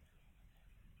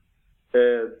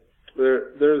 And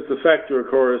there's the factor, of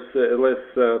course, unless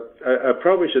I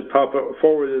probably should pop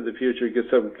forward in the future and get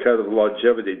some kind of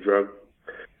longevity drug.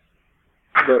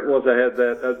 But once I had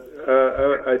that,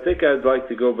 I think I'd like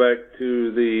to go back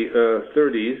to the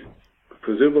 30s,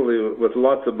 presumably with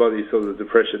lots of money so the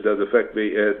depression doesn't affect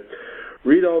me, and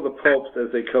read all the pulps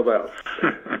as they come out.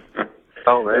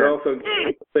 Oh, man. And also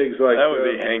things like... That would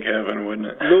be Hank Heaven, wouldn't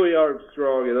it? Louis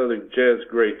Armstrong and other jazz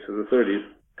greats of the 30s.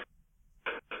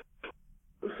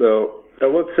 So I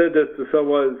once said this to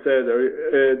someone and said,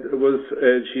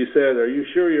 and she said, "Are you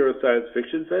sure you're a science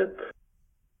fiction fan?"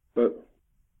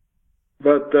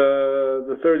 But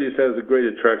the 30s has a great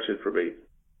attraction for me.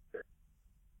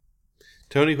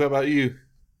 Tony, what about you?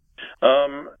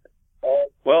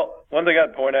 Well, one thing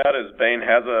I'd point out is Baen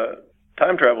has a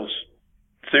time travel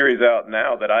series out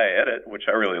now that I edit, which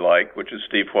I really like, which is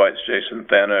Steve White's Jason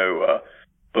Thano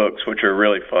books, which are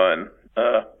really fun.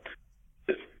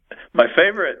 My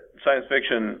favorite science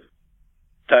fiction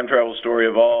time travel story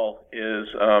of all is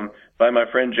by my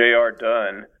friend J.R.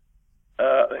 Dunn,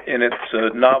 and it's a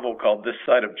novel called This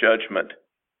Side of Judgment.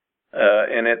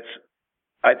 And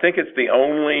I think it's the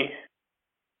only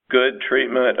good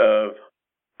treatment of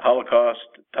Holocaust,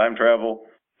 time travel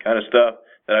kind of stuff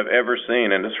that I've ever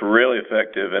seen, and it's really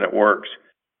effective and it works.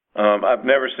 I've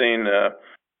never seen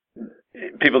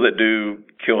people that do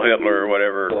kill Hitler or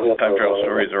whatever time travel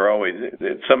stories are always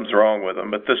something's wrong with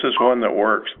them, but this is one that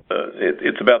works.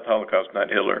 It's about the Holocaust, not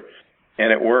Hitler,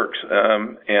 and it works.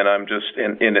 And I'm just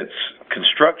in its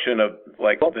construction of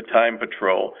like the time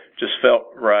patrol just felt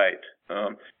right.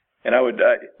 And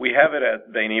we have it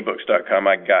at BaenEbooks.com.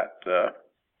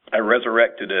 I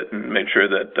resurrected it and made sure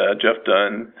that Jeff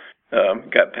Dunn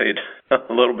got paid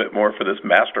a little bit more for this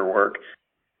masterwork.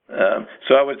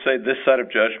 So I would say This Side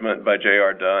of Judgment by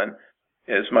J.R. Dunn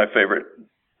is my favorite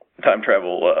time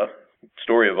travel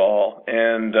story of all.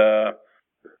 And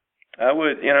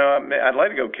I'd like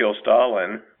to go kill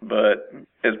Stalin, but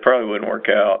it probably wouldn't work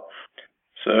out.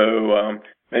 So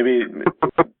maybe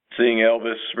seeing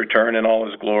Elvis return in all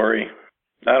his glory.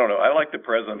 I don't know. I like the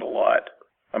present a lot.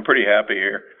 I'm pretty happy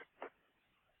here.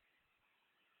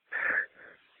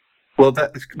 Well,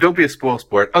 don't be a spoil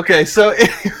sport. Okay, so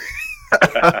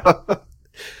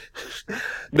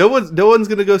no one's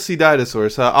gonna go see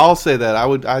dinosaurs. I'll say that.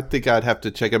 I think I'd have to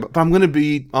check it out. But I'm gonna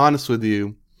be honest with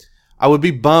you. I would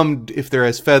be bummed if they're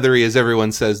as feathery as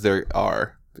everyone says they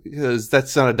are, because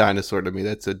that's not a dinosaur to me.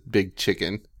 That's a big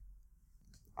chicken.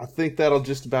 I think that'll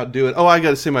just about do it. Oh, I got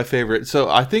to say my favorite. So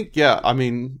I think,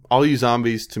 All You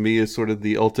Zombies to me is sort of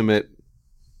the ultimate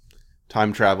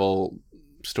time travel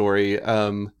story.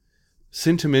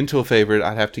 sentimental favorite,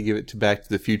 I'd have to give it to Back to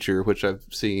the Future, which I've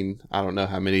seen I don't know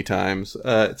how many times.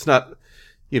 It's not,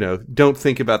 don't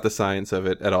think about the science of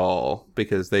it at all,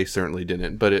 because they certainly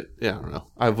didn't. But I don't know.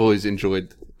 I've always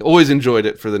enjoyed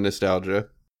it for the nostalgia.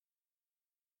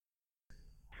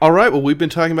 All right, well, we've been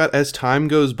talking about As Time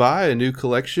Goes By, a new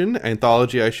collection,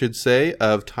 anthology, I should say,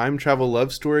 of time travel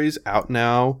love stories out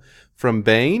now from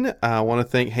Baen. I want to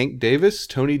thank Hank Davis,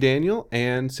 Tony Daniel,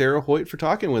 and Sarah Hoyt for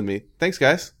talking with me. Thanks,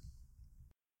 guys.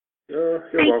 You're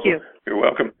Thank welcome. you. You're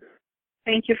welcome.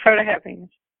 Thank you for having us.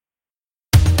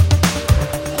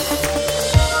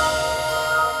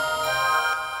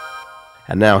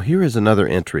 And now here is another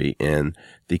entry in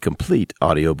the complete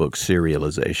audiobook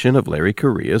serialization of Larry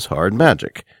Correia's Hard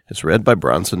Magic. It's read by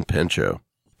Bronson Pinchot.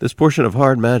 This portion of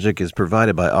Hard Magic is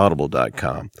provided by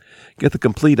Audible.com. Get the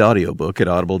complete audiobook at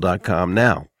Audible.com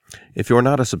now. If you're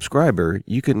not a subscriber,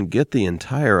 you can get the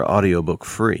entire audiobook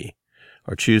free,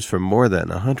 or choose from more than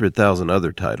 100,000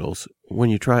 other titles when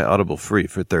you try Audible free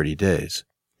for 30 days.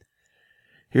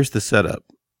 Here's the setup.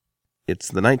 It's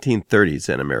the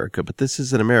 1930s in America, but this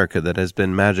is an America that has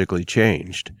been magically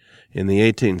changed. In the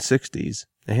 1860s,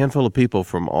 a handful of people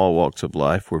from all walks of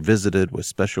life were visited with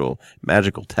special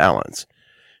magical talents.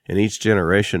 In each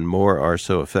generation, more are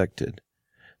so affected.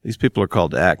 These people are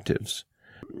called actives.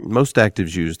 Most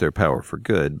actives use their power for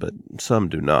good, but some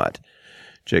do not.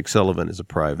 Jake Sullivan is a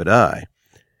private eye.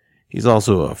 He's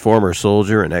also a former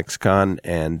soldier, an ex-con,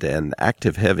 and an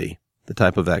active heavy, the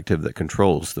type of active that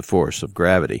controls the force of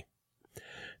gravity.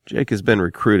 Jake has been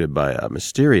recruited by a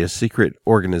mysterious secret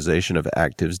organization of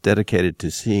actives dedicated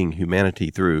to seeing humanity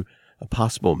through a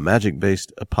possible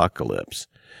magic-based apocalypse.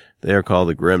 They are called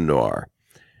the Grim Noir.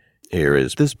 Here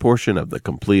is this portion of the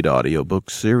complete audiobook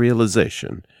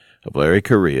serialization of Larry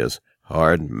Correia's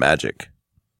Hard Magic.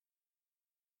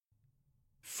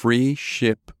 Free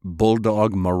Ship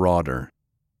Bulldog Marauder.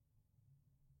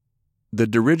 The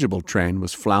dirigible train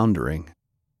was floundering.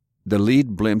 The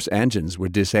lead blimp's engines were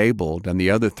disabled, and the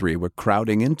other three were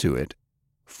crowding into it.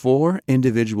 4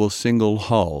 individual single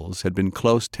hulls had been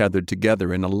close tethered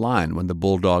together in a line when the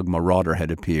Bulldog Marauder had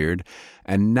appeared,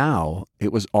 and now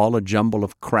it was all a jumble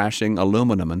of crashing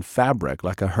aluminum and fabric,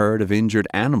 like a herd of injured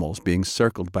animals being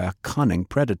circled by a cunning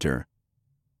predator.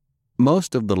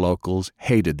 Most of the locals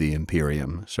hated the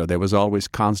Imperium, so there was always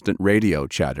constant radio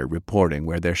chatter reporting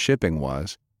where their shipping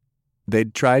was.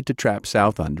 They'd tried to trap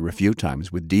Southunder a few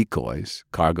times with decoys,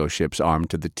 cargo ships armed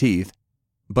to the teeth,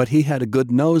 but he had a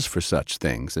good nose for such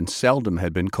things and seldom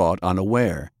had been caught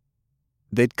unaware.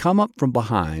 They'd come up from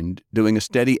behind, doing a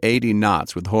steady 80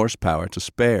 knots with horsepower to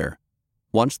spare.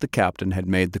 Once the captain had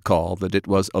made the call that it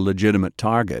was a legitimate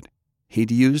target,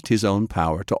 he'd used his own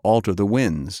power to alter the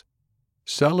winds.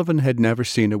 Sullivan had never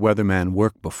seen a weatherman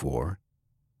work before.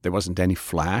 There wasn't any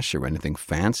flash or anything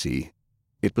fancy.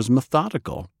 It was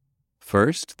methodical.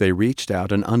 First, they reached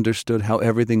out and understood how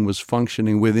everything was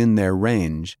functioning within their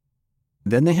range.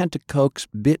 Then they had to coax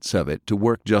bits of it to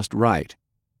work just right.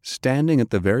 Standing at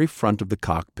the very front of the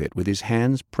cockpit with his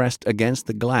hands pressed against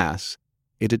the glass,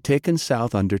 it had taken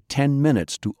Southunder 10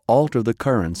 minutes to alter the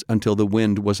currents until the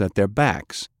wind was at their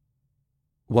backs.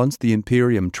 Once the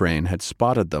Imperium train had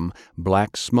spotted them,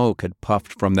 black smoke had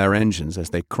puffed from their engines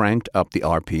as they cranked up the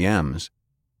RPMs.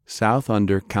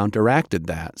 Southunder counteracted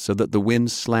that so that the wind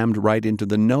slammed right into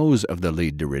the nose of the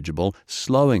lead dirigible,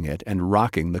 slowing it and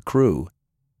rocking the crew.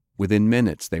 Within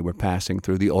minutes they were passing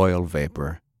through the oil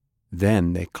vapor.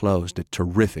 Then they closed at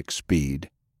terrific speed.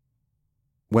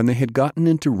 When they had gotten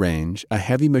into range, a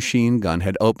heavy machine gun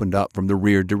had opened up from the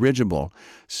rear dirigible.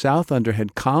 Southunder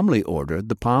had calmly ordered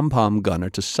the pom-pom gunner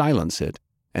to silence it,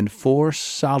 and 4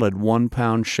 solid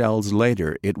 1-pound shells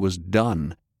later it was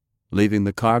done, leaving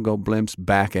the cargo blimp's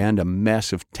back end a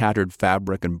mess of tattered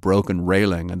fabric and broken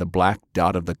railing and the black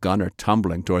dot of the gunner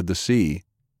tumbling toward the sea.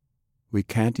 "We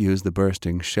can't use the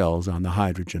bursting shells on the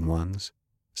hydrogen ones,"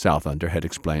 Southunder had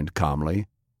explained calmly.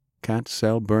 "Can't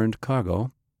sell burned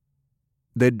cargo."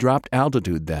 They'd dropped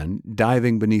altitude then,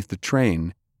 diving beneath the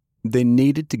train. They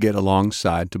needed to get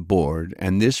alongside to board,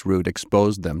 and this route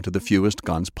exposed them to the fewest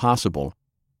guns possible.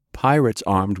 Pirates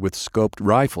armed with scoped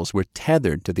rifles were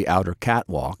tethered to the outer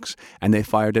catwalks, and they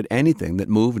fired at anything that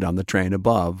moved on the train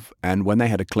above, and when they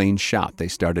had a clean shot, they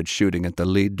started shooting at the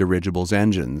lead dirigible's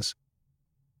engines.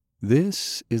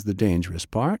 "This is the dangerous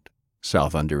part,"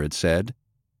 Southunder had said.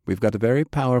 "We've got a very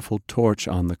powerful torch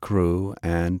on the crew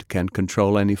and can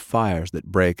control any fires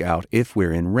that break out if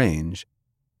we're in range,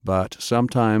 but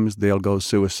sometimes they'll go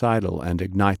suicidal and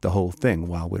ignite the whole thing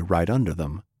while we're right under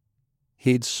them."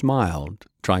 He'd smiled,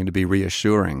 trying to be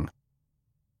reassuring.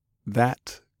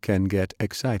 "That can get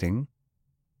exciting."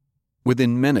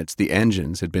 Within minutes, the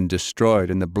engines had been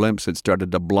destroyed and the blimps had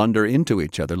started to blunder into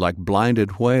each other like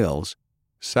blinded whales.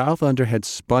 Southunder had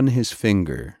spun his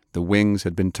finger, the wings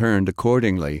had been turned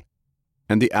accordingly,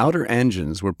 and the outer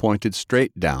engines were pointed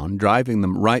straight down, driving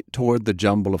them right toward the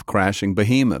jumble of crashing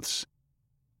behemoths.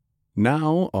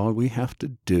 Now all we have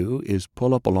to do is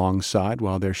pull up alongside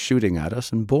while they're shooting at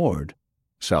us and board,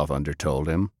 Southunder told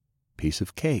him. Piece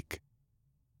of cake.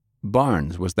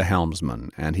 Barnes was the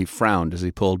helmsman, and he frowned as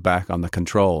he pulled back on the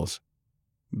controls.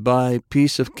 By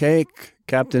piece of cake,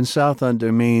 Captain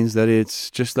Southunder means that it's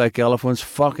just like elephants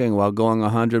fucking while going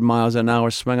 100 miles an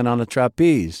hour swinging on a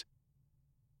trapeze.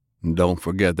 Don't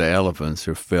forget the elephants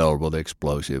are filled with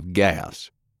explosive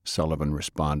gas, Sullivan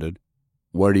responded.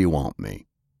 Where do you want me?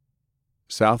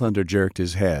 Southunder jerked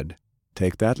his head.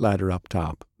 Take that ladder up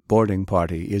top. Boarding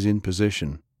party is in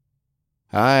position.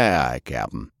 Aye, aye,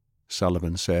 Captain,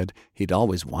 Sullivan said. He'd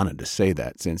always wanted to say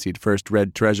that since he'd first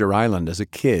read Treasure Island as a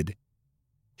kid.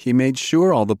 He made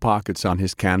sure all the pockets on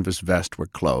his canvas vest were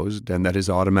closed and that his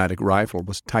automatic rifle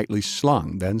was tightly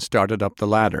slung, then started up the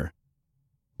ladder.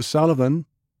 Sullivan,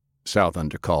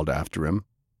 Southunder called after him,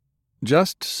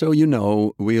 just so you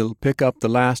know, we'll pick up the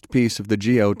last piece of the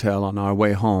G-Hotel on our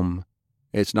way home.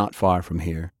 It's not far from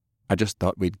here. I just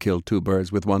thought we'd kill 2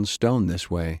 birds with 1 stone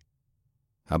this way.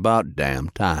 About damn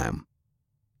time.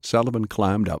 Sullivan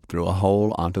climbed up through a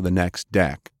hole onto the next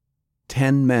deck.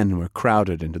 10 men were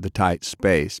crowded into the tight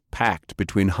space, packed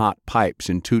between hot pipes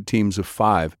in 2 teams of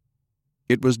 5.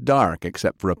 It was dark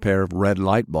except for a pair of red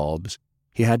light bulbs.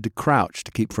 He had to crouch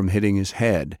to keep from hitting his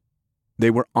head. They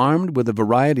were armed with a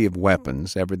variety of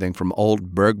weapons, everything from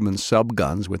old Bergmann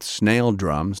subguns with snail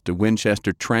drums to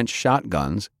Winchester trench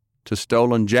shotguns to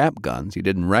stolen Jap guns he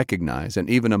didn't recognize, and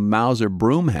even a Mauser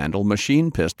broom-handle machine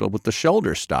pistol with the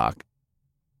shoulder stock.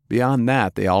 Beyond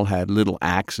that, they all had little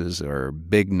axes or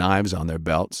big knives on their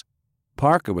belts.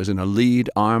 Parker was in a lead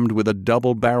armed with a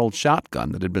double-barreled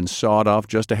shotgun that had been sawed off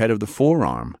just ahead of the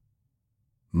forearm.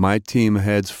 My team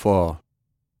heads fore.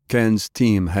 Ken's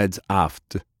team heads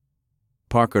aft.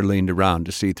 Parker leaned around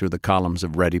to see through the columns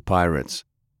of ready pirates.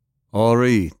 All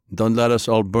right, don't let us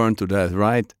all burn to death,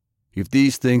 right? If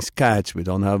these things catch, we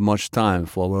don't have much time,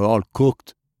 for we're all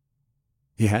cooked.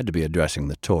 He had to be addressing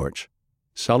the torch.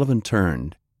 Sullivan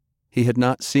turned. He had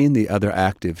not seen the other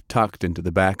active tucked into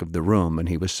the back of the room, and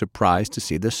he was surprised to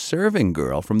see the serving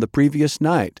girl from the previous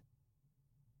night.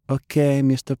 Okay,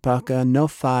 Mr. Parker, no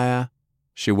fire.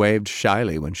 She waved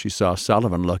shyly when she saw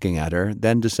Sullivan looking at her,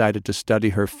 then decided to study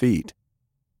her feet.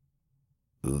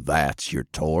 That's your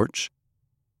torch?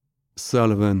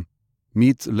 Sullivan,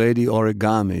 meet Lady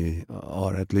Origami,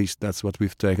 or at least that's what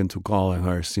we've taken to calling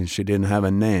her since she didn't have a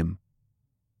name.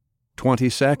 20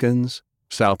 seconds.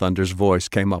 Southunder's voice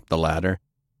came up the ladder.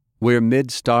 We're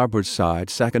mid-starboard side,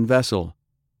 second vessel.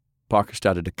 Parker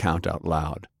started to count out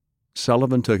loud.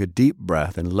 Sullivan took a deep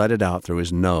breath and let it out through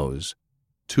his nose.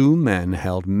 2 men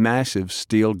held massive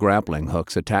steel grappling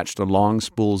hooks attached to long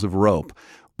spools of rope.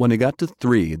 When he got to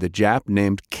 3, the Jap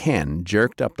named Ken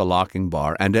jerked up the locking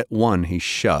bar, and at 1 he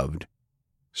shoved.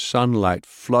 Sunlight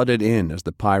flooded in as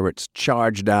the pirates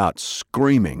charged out,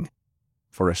 screaming.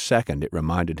 For a second it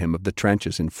reminded him of the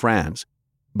trenches in France.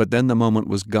 But then the moment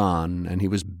was gone, and he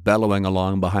was bellowing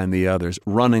along behind the others,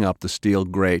 running up the steel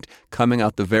grate, coming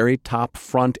out the very top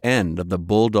front end of the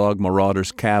Bulldog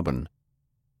Marauder's cabin.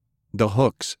 The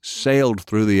hooks sailed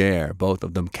through the air, both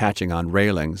of them catching on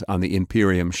railings on the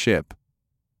Imperium ship.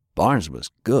 Barnes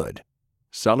was good.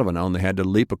 Sullivan only had to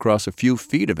leap across a few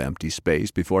feet of empty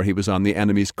space before he was on the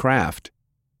enemy's craft.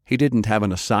 He didn't have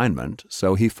an assignment,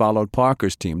 so he followed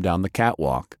Parker's team down the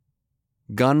catwalk.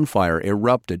 Gunfire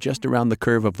erupted just around the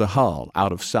curve of the hull,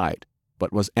 out of sight,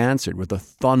 but was answered with a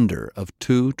thunder of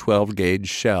 2 12-gauge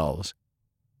shells.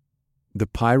 The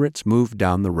pirates moved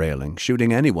down the railing,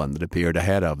 shooting anyone that appeared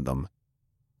ahead of them.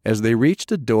 As they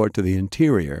reached a door to the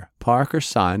interior, Parker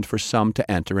signed for some to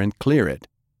enter and clear it.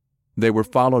 They were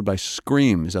followed by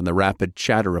screams and the rapid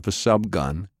chatter of a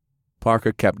subgun.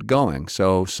 Parker kept going,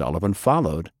 so Sullivan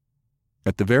followed.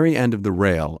 At the very end of the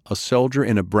rail, a soldier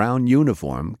in a brown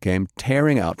uniform came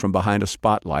tearing out from behind a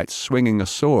spotlight, swinging a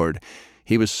sword.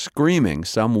 He was screaming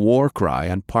some war cry,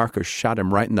 and Parker shot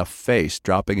him right in the face,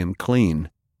 dropping him clean.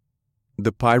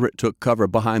 The pirate took cover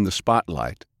behind the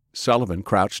spotlight. Sullivan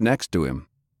crouched next to him.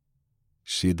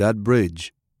 See that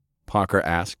bridge? Parker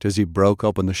asked as he broke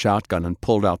open the shotgun and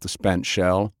pulled out the spent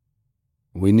shell.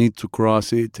 We need to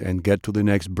cross it and get to the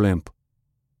next blimp.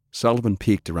 Sullivan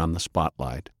peeked around the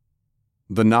spotlight.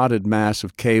 The knotted mass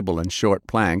of cable and short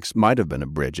planks might have been a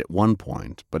bridge at one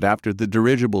point, but after the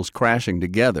dirigibles crashing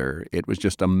together, it was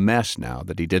just a mess now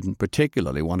that he didn't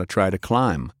particularly want to try to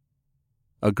climb.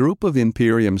 A group of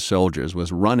Imperium soldiers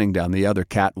was running down the other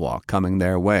catwalk, coming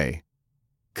their way.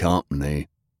 "Company,"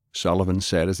 Sullivan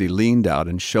said as he leaned out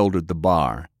and shouldered the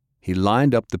bar. He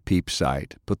lined up the peep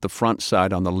sight, put the front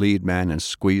sight on the lead man, and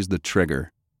squeezed the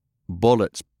trigger.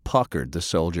 Bullets puckered the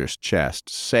soldier's chest,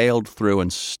 sailed through,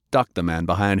 and stuck the man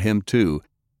behind him, too.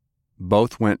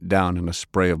 Both went down in a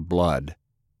spray of blood.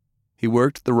 He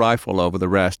worked the rifle over the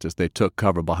rest as they took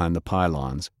cover behind the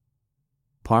pylons.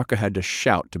 Parker had to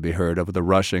shout to be heard over the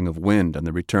rushing of wind and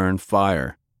the return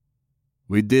fire.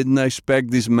 "We didn't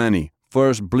expect this many.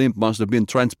 First blimp must have been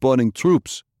transporting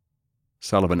troops."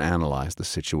 Sullivan analyzed the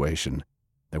situation.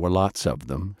 There were lots of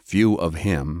them, few of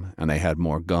him, and they had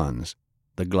more guns.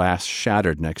 The glass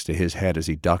shattered next to his head as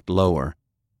he ducked lower.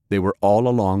 They were all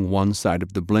along one side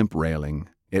of the blimp railing.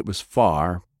 It was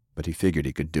far, but he figured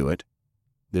he could do it.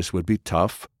 This would be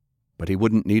tough, but he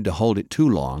wouldn't need to hold it too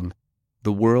long.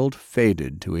 The world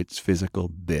faded to its physical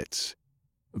bits.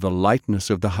 The lightness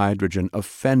of the hydrogen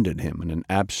offended him in an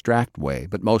abstract way,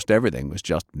 but most everything was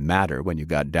just matter when you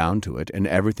got down to it, and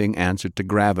everything answered to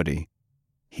gravity.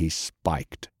 He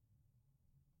spiked.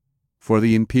 For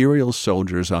the Imperial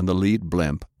soldiers on the lead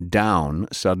blimp, down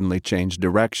suddenly changed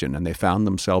direction, and they found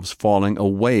themselves falling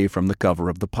away from the cover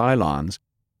of the pylons.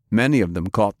 Many of them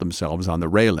caught themselves on the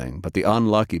railing, but the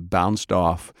unlucky bounced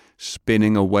off,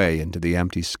 spinning away into the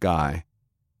empty sky.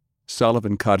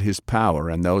 Sullivan cut his power,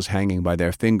 and those hanging by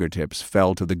their fingertips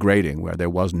fell to the grating where there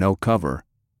was no cover.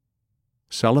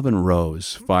 Sullivan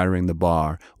rose, firing the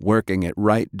bar, working it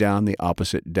right down the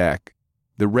opposite deck.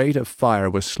 The rate of fire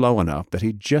was slow enough that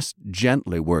he just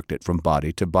gently worked it from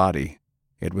body to body.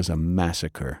 It was a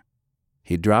massacre.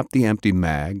 He dropped the empty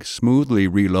mag, smoothly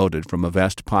reloaded from a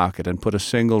vest pocket, and put a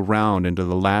single round into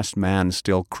the last man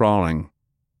still crawling.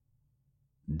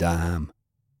 "Damn,"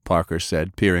 Parker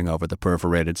said, peering over the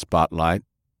perforated spotlight.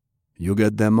 "You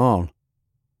get them all?"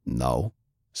 "No,"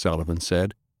 Sullivan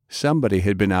said. Somebody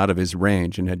had been out of his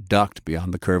range and had ducked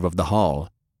beyond the curve of the hull.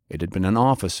 It had been an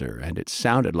officer, and it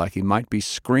sounded like he might be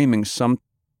screaming some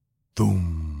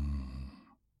 "Thoom."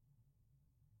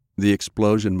 The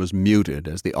explosion was muted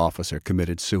as the officer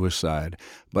committed suicide,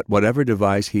 but whatever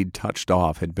device he'd touched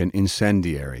off had been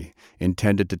incendiary,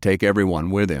 intended to take everyone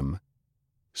with him.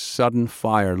 Sudden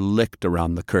fire licked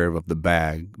around the curve of the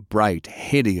bag, bright,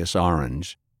 hideous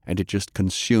orange, and it just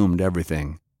consumed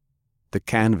everything. The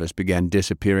canvas began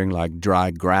disappearing like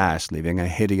dry grass, leaving a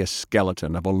hideous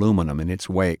skeleton of aluminum in its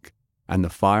wake, and the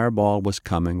fireball was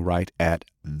coming right at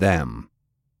them.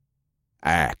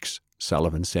 "Axe,"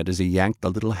 Sullivan said as he yanked the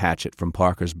little hatchet from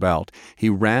Parker's belt. He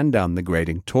ran down the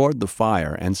grating toward the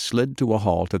fire and slid to a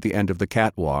halt at the end of the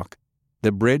catwalk.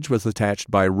 The bridge was attached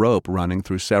by rope running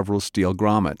through several steel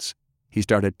grommets. He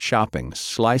started chopping,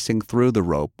 slicing through the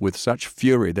rope with such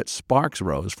fury that sparks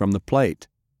rose from the plate.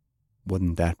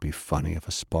 Wouldn't that be funny if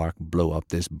a spark blew up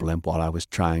this blimp while I was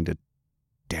trying to,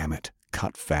 damn it,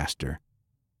 cut faster?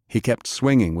 He kept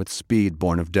swinging with speed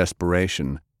born of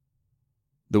desperation.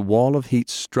 The wall of heat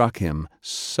struck him,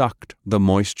 sucked the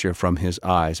moisture from his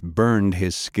eyes, burned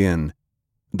his skin.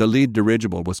 The lead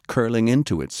dirigible was curling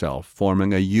into itself,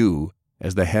 forming a U,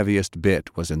 as the heaviest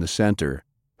bit was in the center.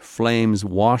 Flames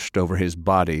washed over his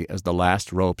body as the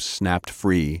last rope snapped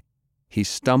free. He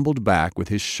stumbled back with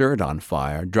his shirt on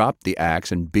fire, dropped the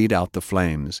axe, and beat out the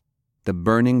flames. The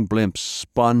burning blimp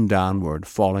spun downward,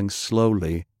 falling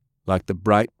slowly, like the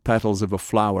bright petals of a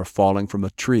flower falling from a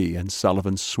tree, and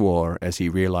Sullivan swore as he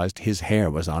realized his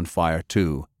hair was on fire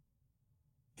too.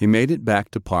 He made it back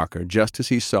to Parker just as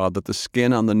he saw that the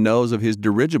skin on the nose of his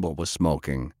dirigible was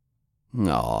smoking.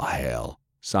 Oh, hell.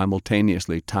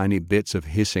 Simultaneously, tiny bits of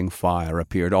hissing fire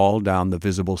appeared all down the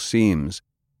visible seams.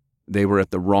 They were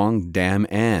at the wrong damn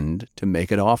end to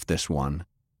make it off this one.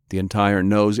 The entire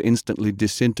nose instantly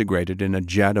disintegrated in a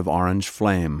jet of orange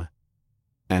flame.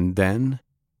 And then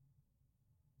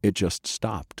it just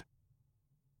stopped.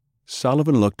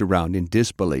 Sullivan looked around in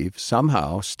disbelief,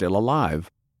 somehow still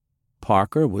alive.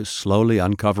 Parker was slowly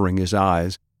uncovering his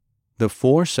eyes. The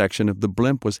fore section of the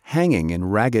blimp was hanging in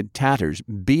ragged tatters,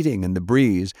 beating in the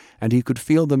breeze, and he could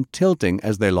feel them tilting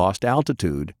as they lost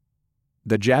altitude.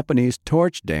 The Japanese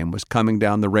torch dame was coming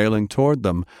down the railing toward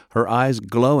them, her eyes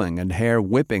glowing and hair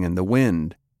whipping in the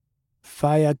wind.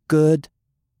 "Fire good,"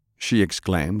 she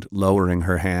exclaimed, lowering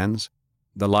her hands.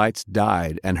 The lights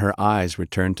died, and her eyes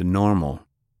returned to normal.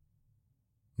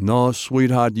 "No,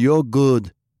 sweetheart, you're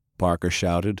good," Parker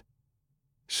shouted.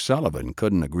 Sullivan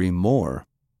couldn't agree more.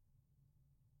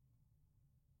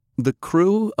 The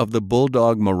crew of the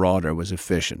Bulldog Marauder was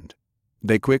efficient.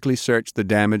 They quickly searched the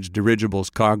damaged dirigible's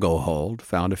cargo hold,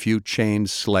 found a few chained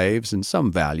slaves and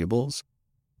some valuables.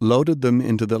 loaded them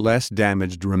into the less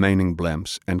damaged remaining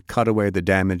blimps, and cut away the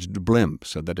damaged blimp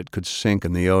so that it could sink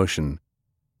in the ocean.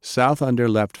 Southunder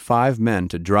left 5 men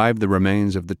to drive the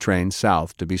remains of the train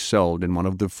south to be sold in one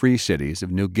of the free cities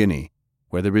of New Guinea,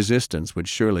 where the resistance would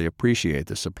surely appreciate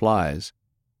the supplies.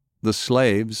 The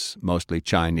slaves, mostly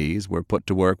Chinese, were put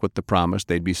to work with the promise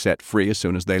they'd be set free as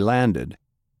soon as they landed.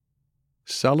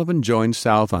 Sullivan joined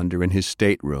Southunder in his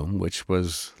stateroom, which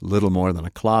was little more than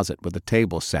a closet with a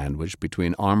table sandwiched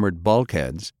between armored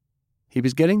bulkheads. He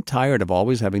was getting tired of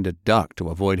always having to duck to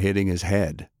avoid hitting his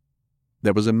head.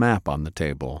 There was a map on the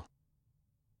table.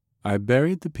 "I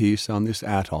buried the piece on this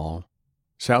atoll."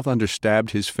 Southunder stabbed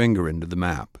his finger into the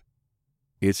map.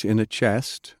 "It's in a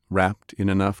chest, wrapped in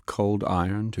enough cold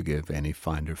iron to give any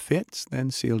finder fits,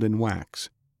 then sealed in wax.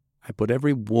 I put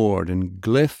every ward and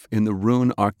glyph in the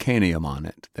rune Arcanium on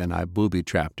it. Then I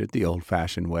booby-trapped it the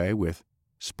old-fashioned way with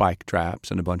spike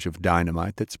traps and a bunch of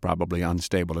dynamite that's probably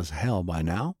unstable as hell by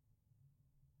now."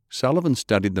 Sullivan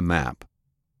studied the map.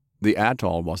 The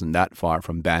atoll wasn't that far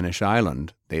from Banish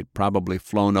Island. They'd probably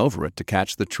flown over it to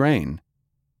catch the train.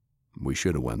 "We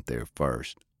should have went there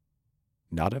first."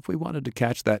 "Not if we wanted to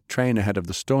catch that train ahead of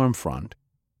the storm front.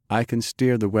 I can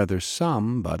steer the weather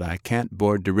some, but I can't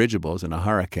board dirigibles in a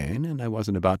hurricane, and I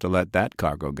wasn't about to let that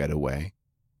cargo get away.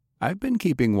 I've been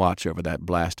keeping watch over that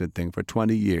blasted thing for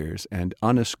 20 years, and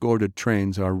unescorted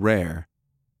trains are rare.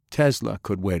 Tesla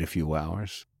could wait a few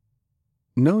hours.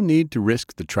 No need to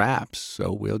risk the traps,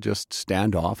 so we'll just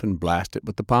stand off and blast it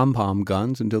with the pom-pom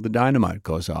guns until the dynamite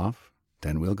goes off.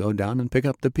 Then we'll go down and pick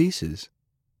up the pieces."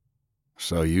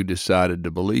 "So you decided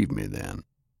to believe me then?"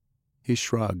 He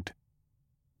shrugged.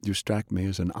 "You strike me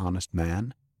as an honest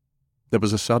man." There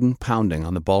was a sudden pounding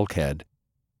on the bulkhead.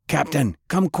 "Captain,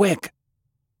 come quick!"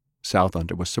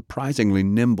 Southunder was surprisingly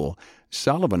nimble.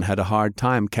 Sullivan had a hard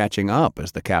time catching up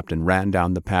as the captain ran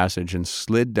down the passage and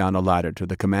slid down a ladder to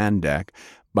the command deck.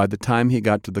 By the time he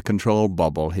got to the control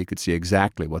bubble, he could see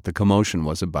exactly what the commotion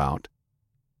was about.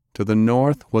 To the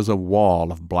north was a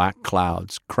wall of black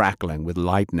clouds crackling with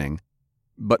lightning.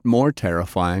 But more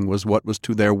terrifying was what was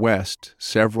to their west,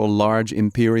 several large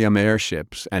Imperium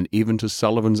airships, and even to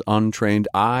Sullivan's untrained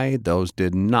eye, those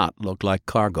did not look like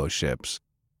cargo ships.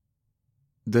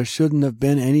 "There shouldn't have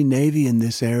been any Navy in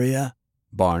this area,"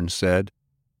 Barnes said.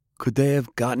 "Could they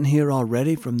have gotten here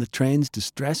already from the train's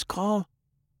distress call?"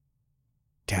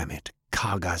 "Damn it,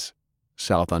 Kagas,"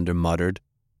 Southunder muttered.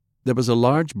 There was a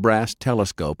large brass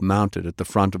telescope mounted at the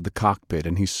front of the cockpit,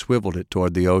 and he swiveled it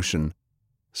toward the ocean.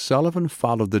 Sullivan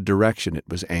followed the direction it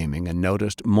was aiming and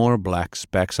noticed more black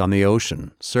specks on the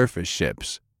ocean, surface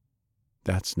ships.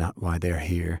 That's not why they're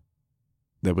here.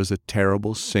 There was a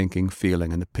terrible sinking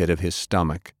feeling in the pit of his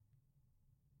stomach.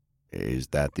 "Is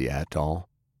that the atoll?"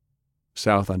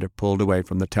 Southunder pulled away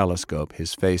from the telescope,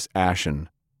 his face ashen.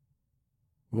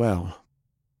 "Well,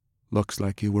 looks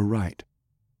like you were right."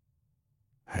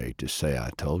 "Hate to say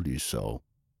I told you so,"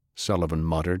 Sullivan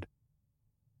muttered.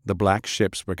 The black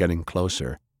ships were getting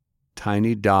closer.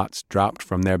 Tiny dots dropped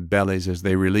from their bellies as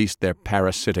they released their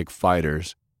parasitic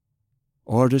fighters.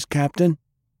 "Orders, Captain?"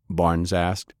 Barnes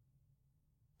asked.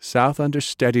 Southunder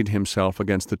steadied himself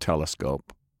against the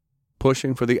telescope.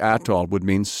 Pushing for the atoll would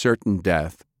mean certain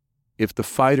death. If the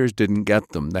fighters didn't get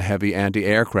them, the heavy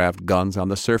anti-aircraft guns on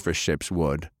the surface ships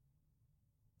would.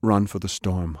 Run for the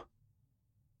storm.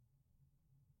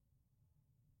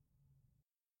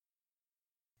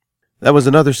 That was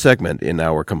another segment in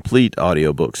our complete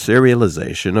audiobook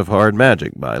serialization of Hard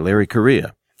Magic by Larry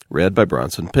Correia, read by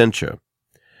Bronson Pinchot.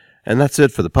 And that's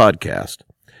it for the podcast.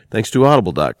 Thanks to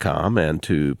Audible.com and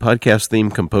to podcast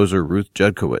theme composer Ruth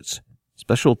Judkowitz.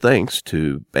 Special thanks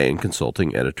to Baen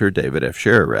Consulting editor David F.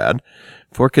 Sherrod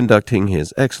for conducting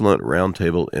his excellent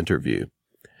roundtable interview.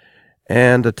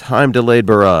 And a time-delayed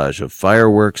barrage of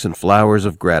fireworks and flowers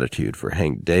of gratitude for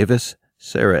Hank Davis,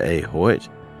 Sarah A. Hoyt,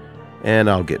 and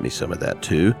I'll get me some of that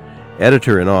too,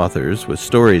 editor and authors with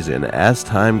stories in As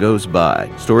Time Goes By,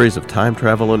 stories of time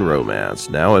travel and romance,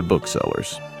 now at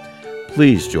booksellers.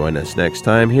 Please join us next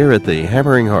time here at the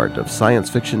hammering heart of science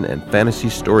fiction and fantasy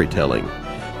storytelling,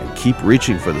 and keep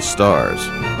reaching for the stars.